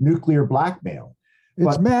to nuclear blackmail.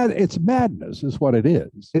 It's madness is what it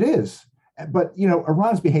is. It is. But, you know,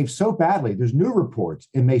 Iran's behaved so badly. There's new reports.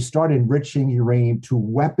 It may start enriching uranium to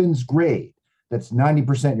weapons grade. That's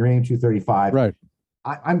 90% uranium-235. Right.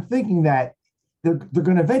 I'm thinking that they're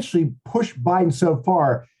going to eventually push Biden so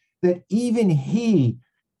far that even he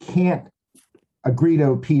can't agree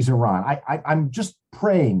to appease Iran. I'm just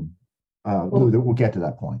praying, Lou, that we'll get to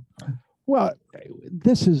that point. Well,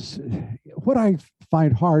 this is what I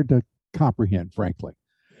find hard to comprehend, frankly,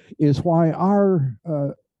 is why our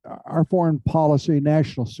foreign policy,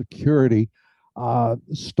 national security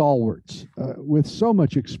stalwarts with so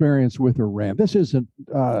much experience with Iran. This isn't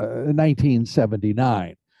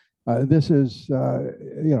 1979. This is,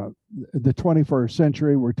 the 21st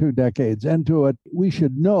century. We're 2 decades into it. We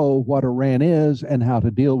should know what Iran is and how to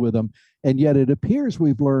deal with them. And yet it appears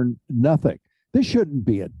we've learned nothing. This shouldn't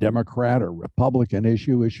be a Democrat or Republican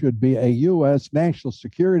issue. It should be a U.S. national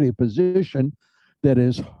security position that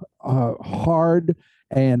is hard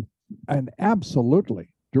and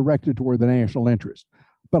absolutely directed toward the national interest.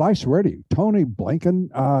 But I swear to you, Tony Blinken,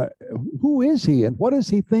 who is he and what is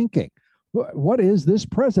he thinking? What is this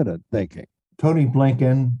president thinking? Tony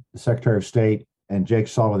Blinken, the Secretary of State, and Jake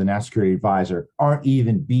Sullivan, the national security advisor, aren't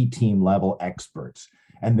even B-team level experts.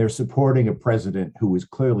 And they're supporting a president who is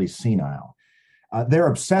clearly senile. They're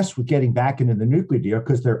obsessed with getting back into the nuclear deal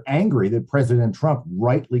because they're angry that President Trump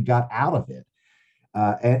rightly got out of it.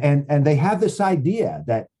 And they have this idea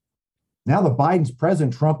that now that Biden's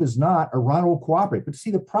president, Trump is not, Iran will cooperate. But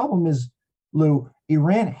see, the problem is, Lou,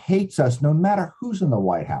 Iran hates us no matter who's in the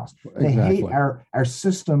White House. They hate our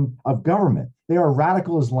system of government. They are a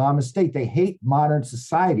radical Islamist state. They hate modern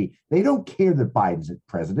society. They don't care that Biden's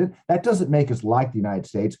president. That doesn't make us like the United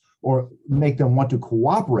States or make them want to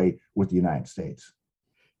cooperate with the United States.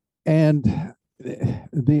 And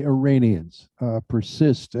the Iranians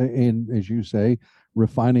persist in, as you say,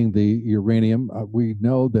 refining the uranium. We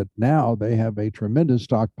know that now they have a tremendous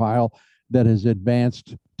stockpile that has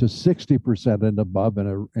advanced to 60% and above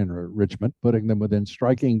in enrichment, putting them within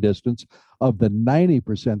striking distance of the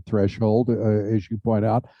 90% threshold, as you point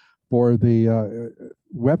out, for the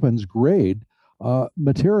weapons grade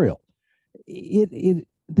material.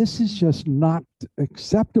 This is just not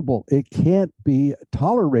acceptable. It can't be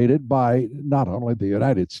tolerated by not only the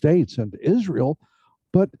United States and Israel,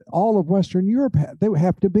 but all of Western Europe. They would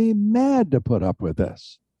have to be mad to put up with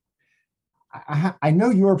this. I know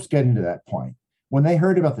Europe's getting to that point. When they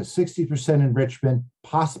heard about the 60% enrichment,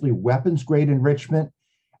 possibly weapons grade enrichment,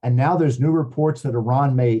 and now there's new reports that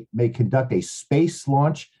Iran may conduct a space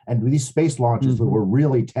launch, and these space launches were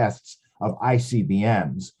really tests of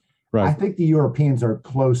ICBMs. Right. I think the Europeans are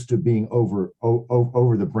close to being over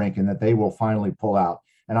the brink, and that they will finally pull out.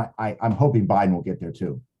 And I'm hoping Biden will get there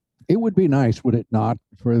too. It would be nice, would it not,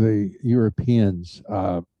 for the Europeans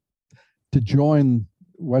to join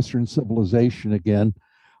Western civilization again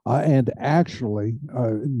and actually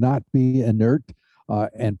not be inert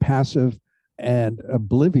and passive and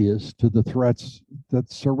oblivious to the threats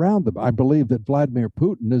that surround them. I believe that Vladimir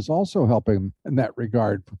Putin is also helping in that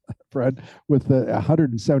regard, Fred, with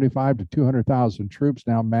 175 to 200,000 troops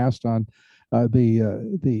now massed on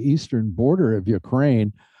the eastern border of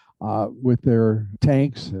Ukraine with their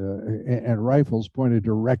tanks and rifles pointed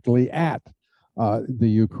directly at the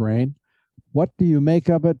Ukraine. What do you make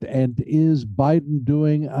of it? And is Biden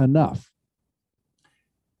doing enough?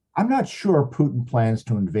 I'm not sure Putin plans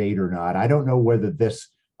to invade or not. I don't know whether this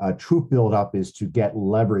troop buildup is to get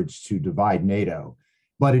leverage to divide NATO,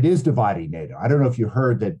 but it is dividing NATO. I don't know if you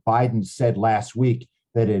heard that Biden said last week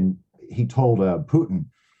that he told Putin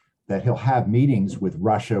that he'll have meetings with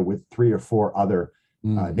Russia with 3 or 4 other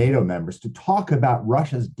NATO members to talk about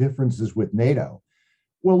Russia's differences with NATO.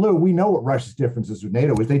 Well, Lou, we know what Russia's differences with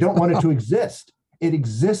NATO is. They don't want it to exist. It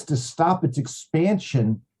exists to stop its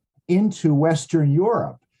expansion into Western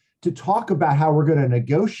Europe. To talk about how we're going to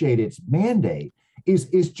negotiate its mandate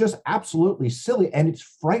is just absolutely silly, and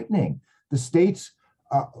it's frightening. The states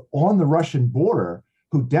on the Russian border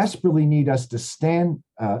who desperately need us to stand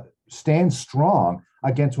strong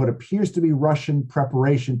against what appears to be Russian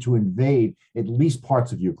preparation to invade at least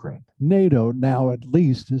parts of Ukraine. NATO now at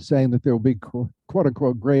least is saying that there will be quote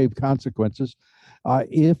unquote grave consequences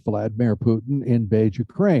if Vladimir Putin invades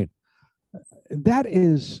Ukraine. That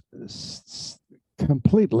is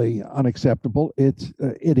completely unacceptable. It's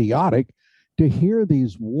idiotic to hear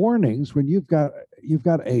these warnings when you've got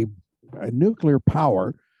a nuclear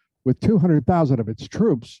power with 200,000 of its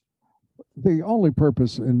troops. The only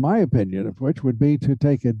purpose, in my opinion, of which would be to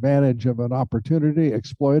take advantage of an opportunity,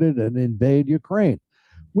 exploit it, and invade Ukraine.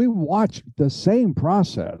 We watched the same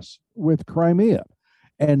process with Crimea,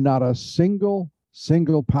 and not a single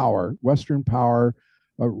power, Western power,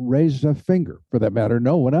 raised a finger, for that matter,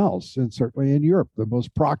 no one else, and certainly in Europe, the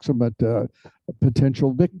most proximate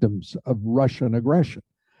potential victims of Russian aggression.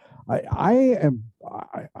 I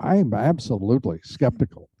am absolutely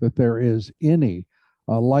skeptical that there is any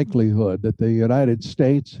likelihood that the United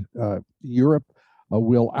States, Europe,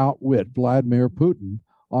 will outwit Vladimir Putin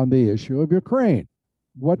on the issue of Ukraine.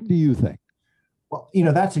 What do you think? Well,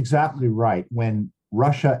 that's exactly right. When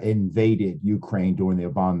Russia invaded Ukraine during the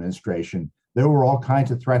Obama administration, there were all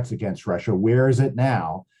kinds of threats against Russia. Where is it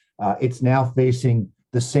now? It's now facing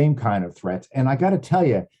the same kind of threats. And I got to tell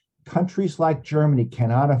you, countries like Germany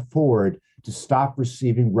cannot afford to stop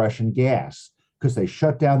receiving Russian gas because they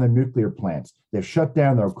shut down their nuclear plants. They've shut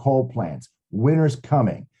down their coal plants. Winter's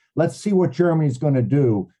coming. Let's see what Germany's going to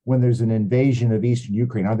do when there's an invasion of Eastern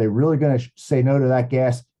Ukraine. Are they really going to say no to that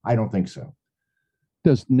gas? I don't think so.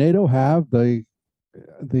 Does NATO have the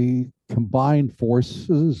combined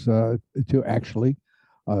forces to actually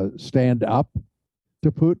stand up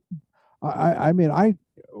to Putin? I mean,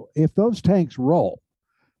 if those tanks roll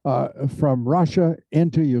from Russia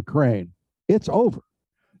into Ukraine, it's over.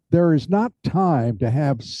 There is not time to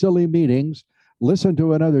have silly meetings, listen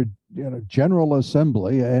to another General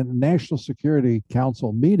Assembly and National Security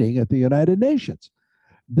Council meeting at the United Nations.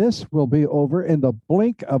 This will be over in the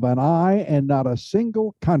blink of an eye, and not a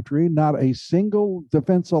single country, not a single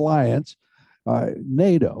defense alliance,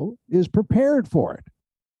 NATO, is prepared for it.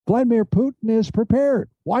 Vladimir Putin is prepared.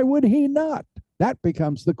 Why would he not? That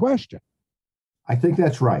becomes the question. I think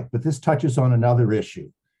that's right, but this touches on another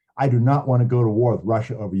issue. I do not want to go to war with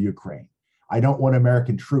Russia over Ukraine. I don't want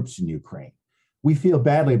American troops in Ukraine. We feel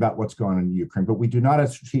badly about what's going on in Ukraine, but we do not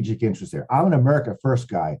have strategic interest there. I'm an America First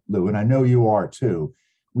guy, Lou, and I know you are too.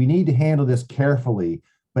 We need to handle this carefully,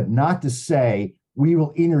 but not to say we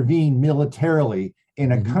will intervene militarily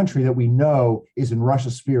in a country that we know is in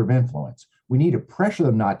Russia's sphere of influence. We need to pressure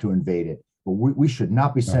them not to invade it, but we should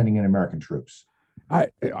not be sending in American troops. I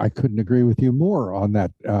couldn't agree with you more on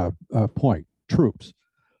that point, troops.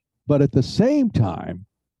 But at the same time,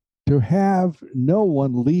 to have no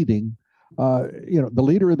one leading, the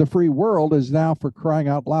leader of the free world is now, for crying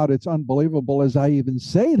out loud, it's unbelievable as I even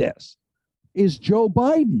say this, is Joe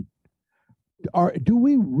Biden. Do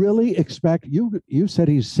we really expect, you said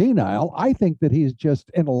he's senile. I think that he's just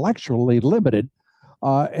intellectually limited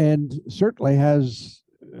and certainly has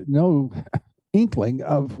no inkling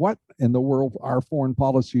of what in the world our foreign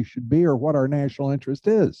policy should be or what our national interest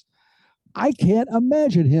is. I can't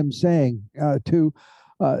imagine him saying to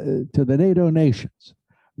the NATO nations,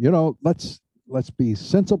 let's be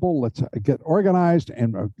sensible, let's get organized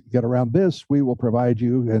and get around this. We will provide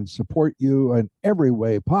you and support you in every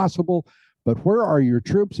way possible. But where are your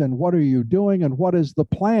troops and what are you doing and what is the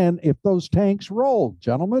plan if those tanks roll,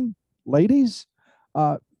 gentlemen, ladies?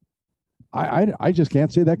 I just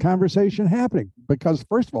can't see that conversation happening because,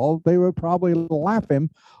 first of all, they would probably laugh him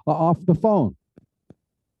off the phone.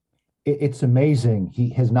 It's amazing. He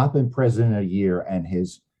has not been president a year, and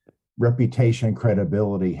his reputation and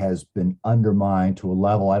credibility has been undermined to a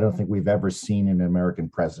level I don't think we've ever seen in an American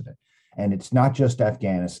president. And it's not just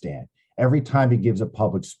Afghanistan. Every time he gives a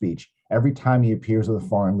public speech, every time he appears with a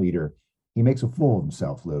foreign leader, he makes a fool of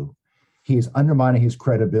himself, Lou. He is undermining his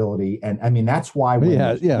credibility. And I mean, that's why when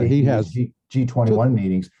he has G21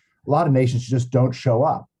 meetings, a lot of nations just don't show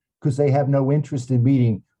up because they have no interest in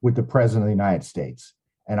meeting with the president of the United States.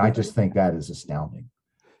 And I just think that is astounding.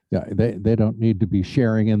 Yeah, they don't need to be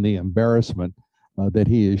sharing in the embarrassment that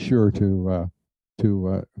he is sure to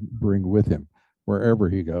bring with him wherever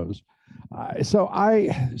he goes. So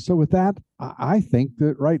with that, I think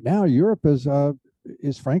that right now Europe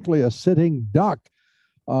is frankly a sitting duck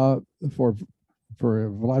for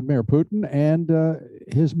Vladimir Putin and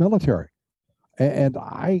his military, and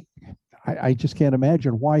I just can't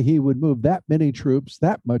imagine why he would move that many troops,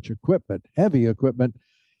 that much equipment, heavy equipment,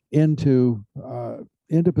 into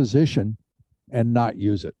position and not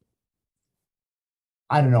use it.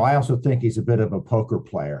 I don't know. I also think he's a bit of a poker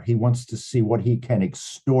player. He wants to see what he can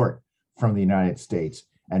extort from the United States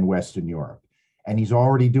and Western Europe. And he's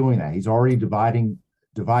already doing that. He's already dividing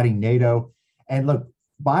NATO. And look,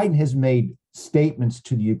 Biden has made statements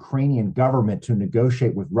to the Ukrainian government to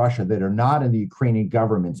negotiate with Russia that are not in the Ukrainian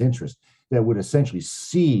government's interest, that would essentially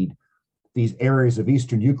cede these areas of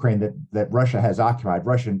eastern Ukraine that Russia has occupied,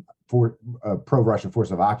 pro-Russian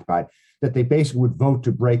forces have occupied, that they basically would vote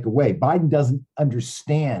to break away. Biden doesn't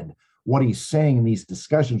understand what he's saying in these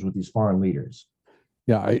discussions with these foreign leaders.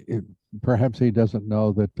 Yeah, perhaps he doesn't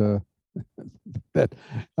know that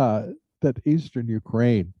that eastern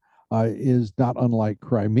Ukraine is not unlike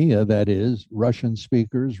Crimea. That is, Russian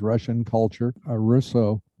speakers, Russian culture, a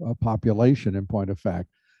Russo population, in point of fact,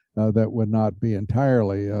 that would not be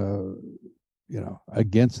entirely,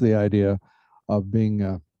 against the idea of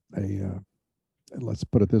being let's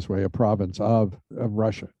put it this way, a province of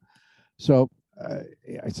Russia. So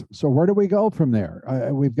where do we go from there?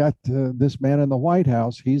 We've got this man in the White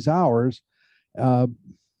House. He's ours.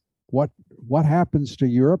 What happens to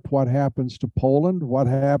Europe? What happens to Poland? What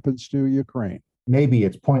happens to Ukraine? maybe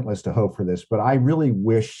it's pointless to hope for this, but I really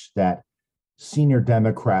wish that senior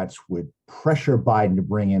Democrats would pressure Biden to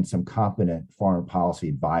bring in some competent foreign policy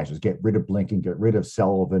advisors, get rid of Blinken, get rid of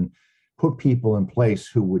Sullivan, put people in place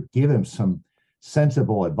who would give him some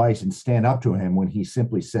sensible advice and stand up to him when he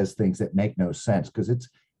simply says things that make no sense. Because it's,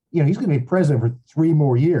 he's going to be president for 3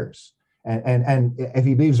 more years. And if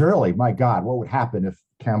he leaves early, my God, what would happen if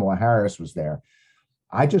Kamala Harris was there?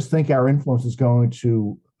 I just think our influence is going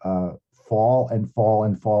to fall and fall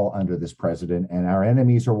and fall under this president, and our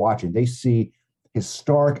enemies are watching. They see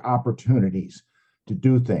historic opportunities to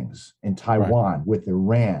do things in Taiwan, right, with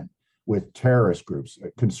Iran, with terrorist groups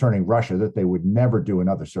concerning Russia that they would never do in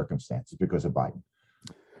other circumstances because of Biden.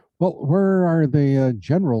 Well, where are the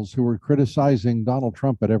generals who were criticizing Donald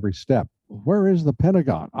Trump at every step? Where is the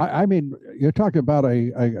Pentagon? I mean, you're talking about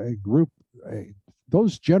a group,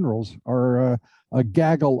 those generals are a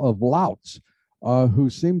gaggle of louts who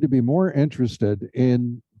seem to be more interested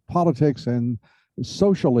in politics and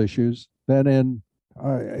social issues than in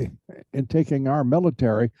taking our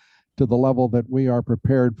military to the level that we are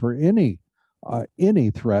prepared for any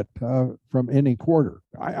threat from any quarter.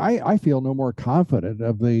 I feel no more confident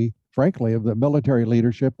frankly, of the military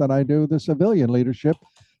leadership than I do the civilian leadership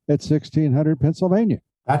at 1600 Pennsylvania.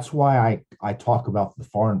 That's why I talk about the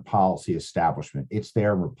foreign policy establishment. It's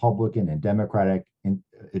their Republican and Democratic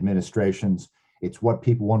administrations. It's what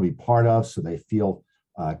people want to be part of, so they feel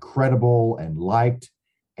credible and liked.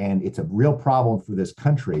 And it's a real problem for this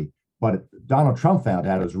country. But Donald Trump found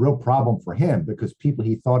out it was a real problem for him because people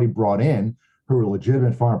he thought he brought in who were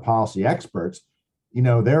legitimate foreign policy experts,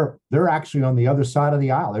 they're actually on the other side of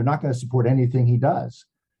the aisle. They're not going to support anything he does.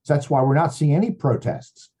 So that's why we're not seeing any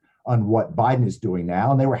protests on what Biden is doing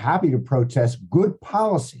now. And they were happy to protest good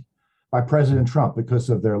policy by President Trump because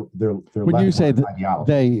of their when you say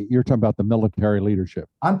ideology. You're talking about the military leadership.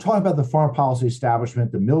 I'm talking about the foreign policy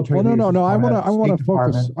establishment, the military. Well, no. I want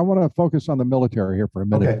to focus on the military here for a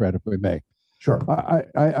minute, okay, Fred, if we may. Sure.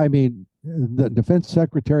 I mean, the defense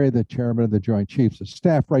secretary, the chairman of the Joint Chiefs of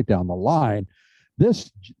Staff, right down the line.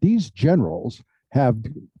 These generals have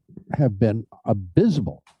been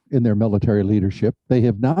abysmal in their military leadership. They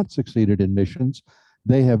have not succeeded in missions.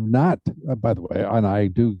 They have not, by the way, and I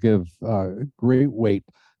do give great weight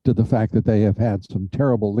to the fact that they have had some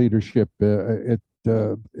terrible leadership at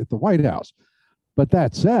the White House. But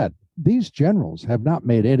that said, these generals have not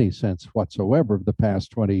made any sense whatsoever the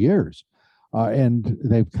past 20 years. And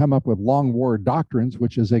they've come up with long war doctrines,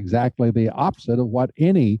 which is exactly the opposite of what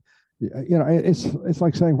any, it's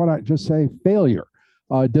like saying, why not just say failure,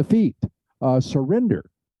 defeat, surrender,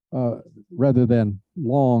 rather than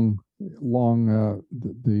the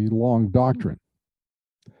long doctrine.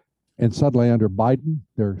 And suddenly under Biden,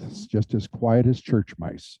 they're just as quiet as church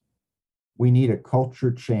mice. We need a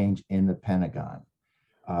culture change in the Pentagon.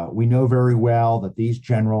 We know very well that these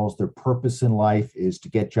generals, their purpose in life is to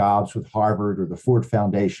get jobs with Harvard or the Ford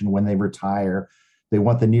Foundation when they retire. They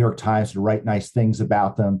want the New York Times to write nice things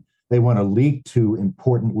about them. They want to leak to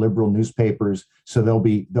important liberal newspapers so they'll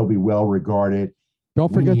be well regarded.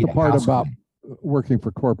 Don't forget the part about working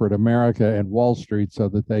for corporate America and Wall Street so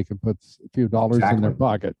that they can put a few dollars in their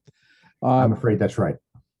pocket. I'm afraid that's right.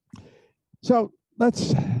 So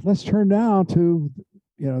let's turn now to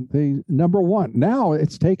the number one. Now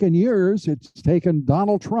it's taken years. It's taken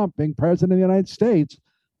Donald Trump being president of the United States,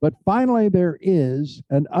 but finally there is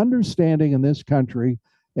an understanding in this country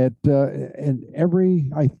in every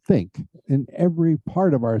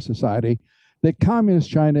part of our society that communist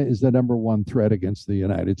China is the number one threat against the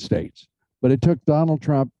United States. But it took Donald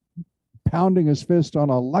Trump pounding his fist on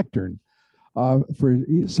a lectern for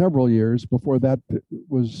several years before that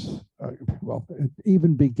was, it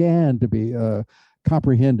even began to be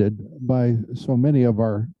comprehended by so many of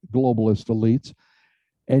our globalist elites.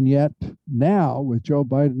 And yet now with Joe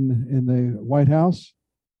Biden in the White House,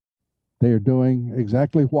 they are doing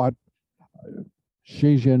exactly what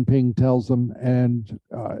Xi Jinping tells them, and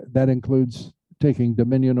that includes taking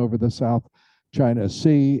dominion over the South China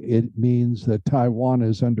Sea. It means that Taiwan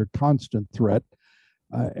is under constant threat,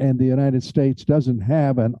 and the United States doesn't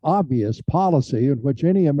have an obvious policy in which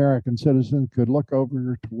any American citizen could look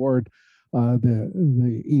over toward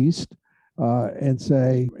the East and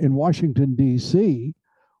say, in Washington, D.C.,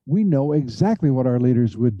 we know exactly what our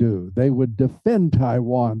leaders would do. They would defend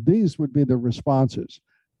Taiwan. These would be the responses.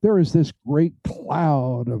 There is this great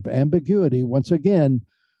cloud of ambiguity, once again,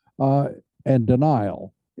 and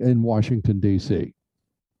denial in Washington, D.C.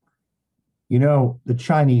 The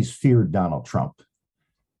Chinese feared Donald Trump.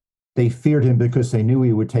 They feared him because they knew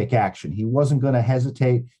he would take action. He wasn't going to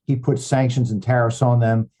hesitate. He put sanctions and tariffs on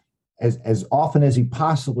them, as often as he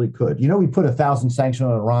possibly could. You know, we put 1,000 sanctions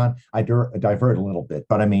on Iran. I divert a little bit,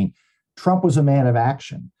 but I mean, Trump was a man of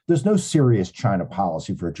action. There's no serious China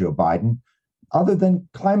policy for Joe Biden other than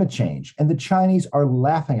climate change. And the Chinese are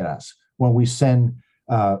laughing at us when we send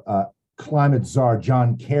climate czar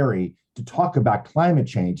John Kerry to talk about climate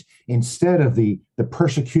change instead of the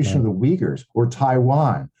persecution of the Uyghurs or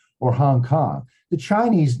Taiwan or Hong Kong. The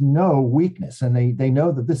Chinese know weakness, and they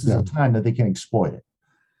know that this is a time that they can exploit it.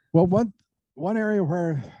 Well, one area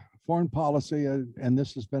where foreign policy, and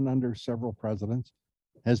this has been under several presidents,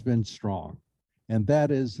 has been strong, and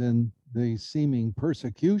that is in the seeming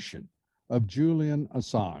persecution of Julian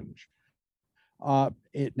Assange.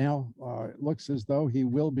 It now looks as though he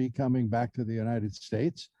will be coming back to the United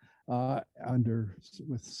States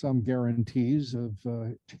with some guarantees of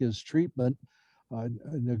his treatment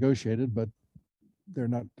negotiated, but they're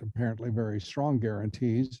not apparently very strong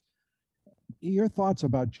guarantees. Your thoughts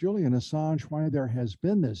about Julian Assange, why there has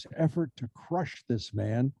been this effort to crush this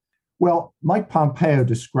man? Well, Mike Pompeo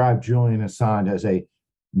described Julian Assange as a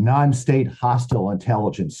non-state hostile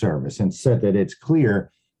intelligence service and said that it's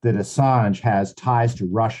clear that Assange has ties to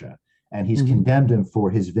Russia, and he's condemned him for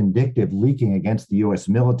his vindictive leaking against the U.S.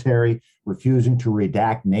 military, refusing to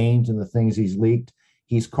redact names in the things he's leaked.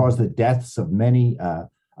 He's caused the deaths of many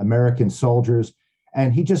American soldiers,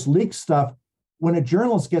 and he just leaks stuff. When a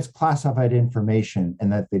journalist gets classified information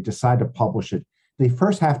and that they decide to publish it, they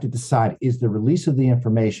first have to decide, is the release of the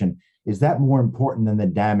information, is that more important than the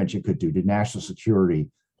damage it could do to national security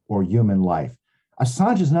or human life?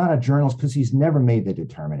 Assange is not a journalist because he's never made the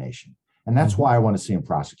determination. And that's why I want to see him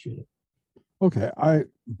prosecuted. Okay,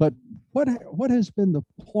 but what has been the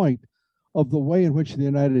point of the way in which the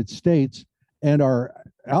United States and our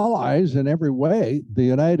allies in every way, the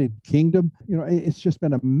United Kingdom, it's just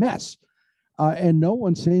been a mess. And no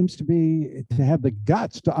one seems to have the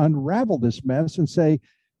guts to unravel this mess and say,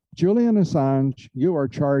 Julian Assange, you are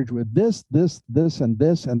charged with this, and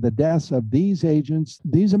this, and the deaths of these agents,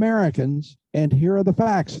 these Americans, and here are the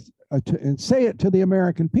facts, and say it to the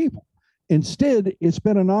American people. Instead, it's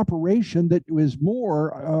been an operation that was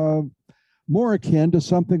more akin to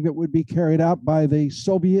something that would be carried out by the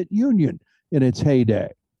Soviet Union in its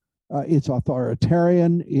heyday. It's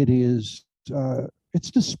authoritarian. It's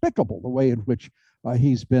despicable the way in which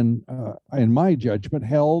he's been, in my judgment,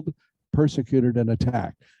 held, persecuted, and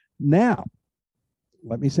attacked. Now,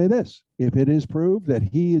 let me say this. If it is proved that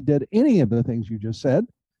he did any of the things you just said,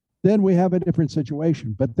 then we have a different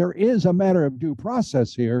situation. But there is a matter of due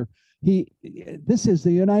process here. This is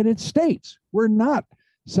the United States. We're not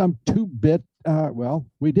some two-bit,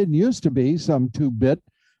 we didn't used to be some two-bit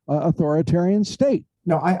authoritarian state.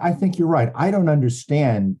 No, I think you're right. I don't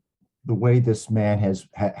understand the way this man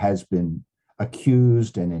has been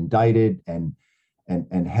accused and indicted and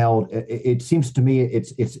held. It seems to me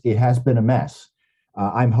it has been a mess.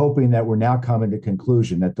 I'm hoping that we're now coming to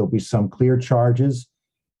conclusion that there'll be some clear charges.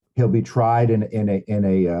 He'll be tried in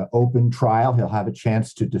a open trial. He'll have a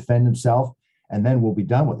chance to defend himself, and then we'll be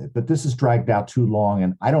done with it. But this has dragged out too long,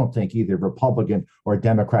 and I don't think either Republican or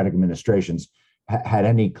Democratic administrations had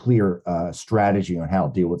any clear strategy on how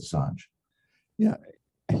to deal with Assange. Yeah,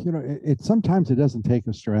 sometimes it doesn't take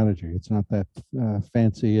a strategy. It's not that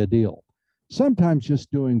fancy a deal. Sometimes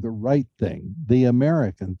just doing the right thing, the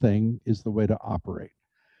American thing, is the way to operate.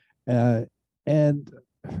 And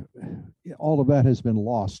all of that has been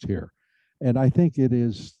lost here. And I think it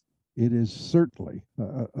is certainly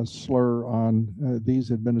a slur on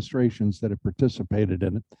these administrations that have participated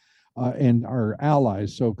in it, and our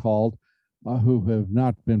allies, so-called, who have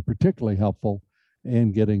not been particularly helpful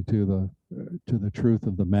in getting to the truth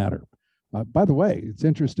of the matter. By the way, it's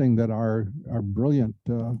interesting that our brilliant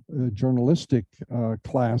journalistic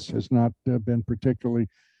class has not been particularly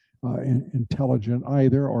intelligent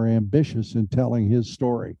either, or ambitious in telling his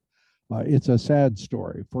story. It's a sad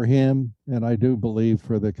story for him, and I do believe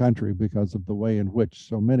for the country, because of the way in which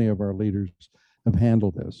so many of our leaders have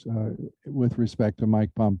handled this. With respect to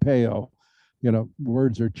Mike Pompeo,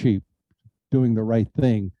 words are cheap. Doing the right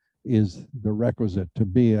thing is the requisite to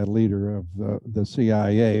be a leader of the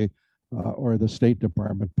CIA or the State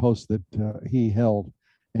Department, post that he held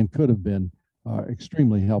and could have been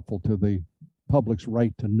extremely helpful to the public's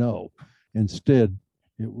right to know. Instead,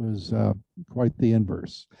 it was quite the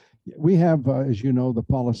inverse. We have, as you know, the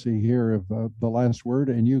policy here of the last word,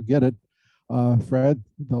 and you get it, Fred,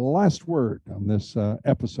 the last word on this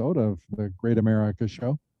episode of the Great America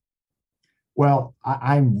Show. Well,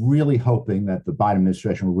 I'm really hoping that the Biden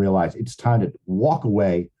administration will realize it's time to walk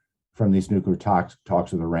away from these nuclear talks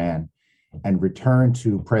with Iran and return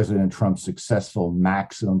to President Trump's successful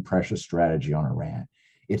maximum pressure strategy on Iran.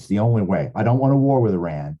 It's the only way. I don't want a war with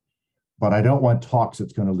Iran, but I don't want talks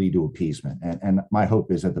that's going to lead to appeasement. And my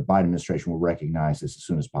hope is that the Biden administration will recognize this as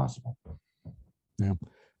soon as possible. Yeah.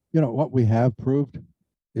 You know, what we have proved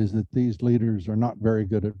is that these leaders are not very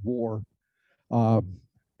good at war. And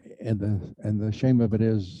the shame of it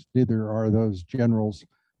is neither are those generals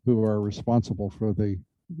who are responsible for the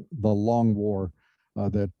long war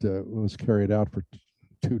that was carried out for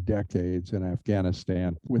 2 decades in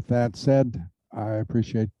Afghanistan. With that said, I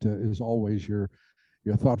appreciate, as always, your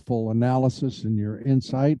thoughtful analysis and your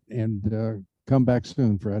insight, and come back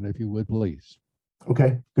soon, Fred, if you would, please.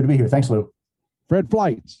 Okay, good to be here. Thanks, Lou. Fred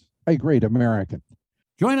Fleitz, a great American.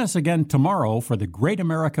 Join us again tomorrow for the Great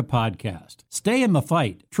America Podcast. Stay in the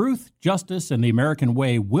fight. Truth, justice, and the American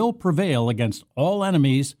way will prevail against all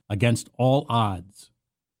enemies, against all odds.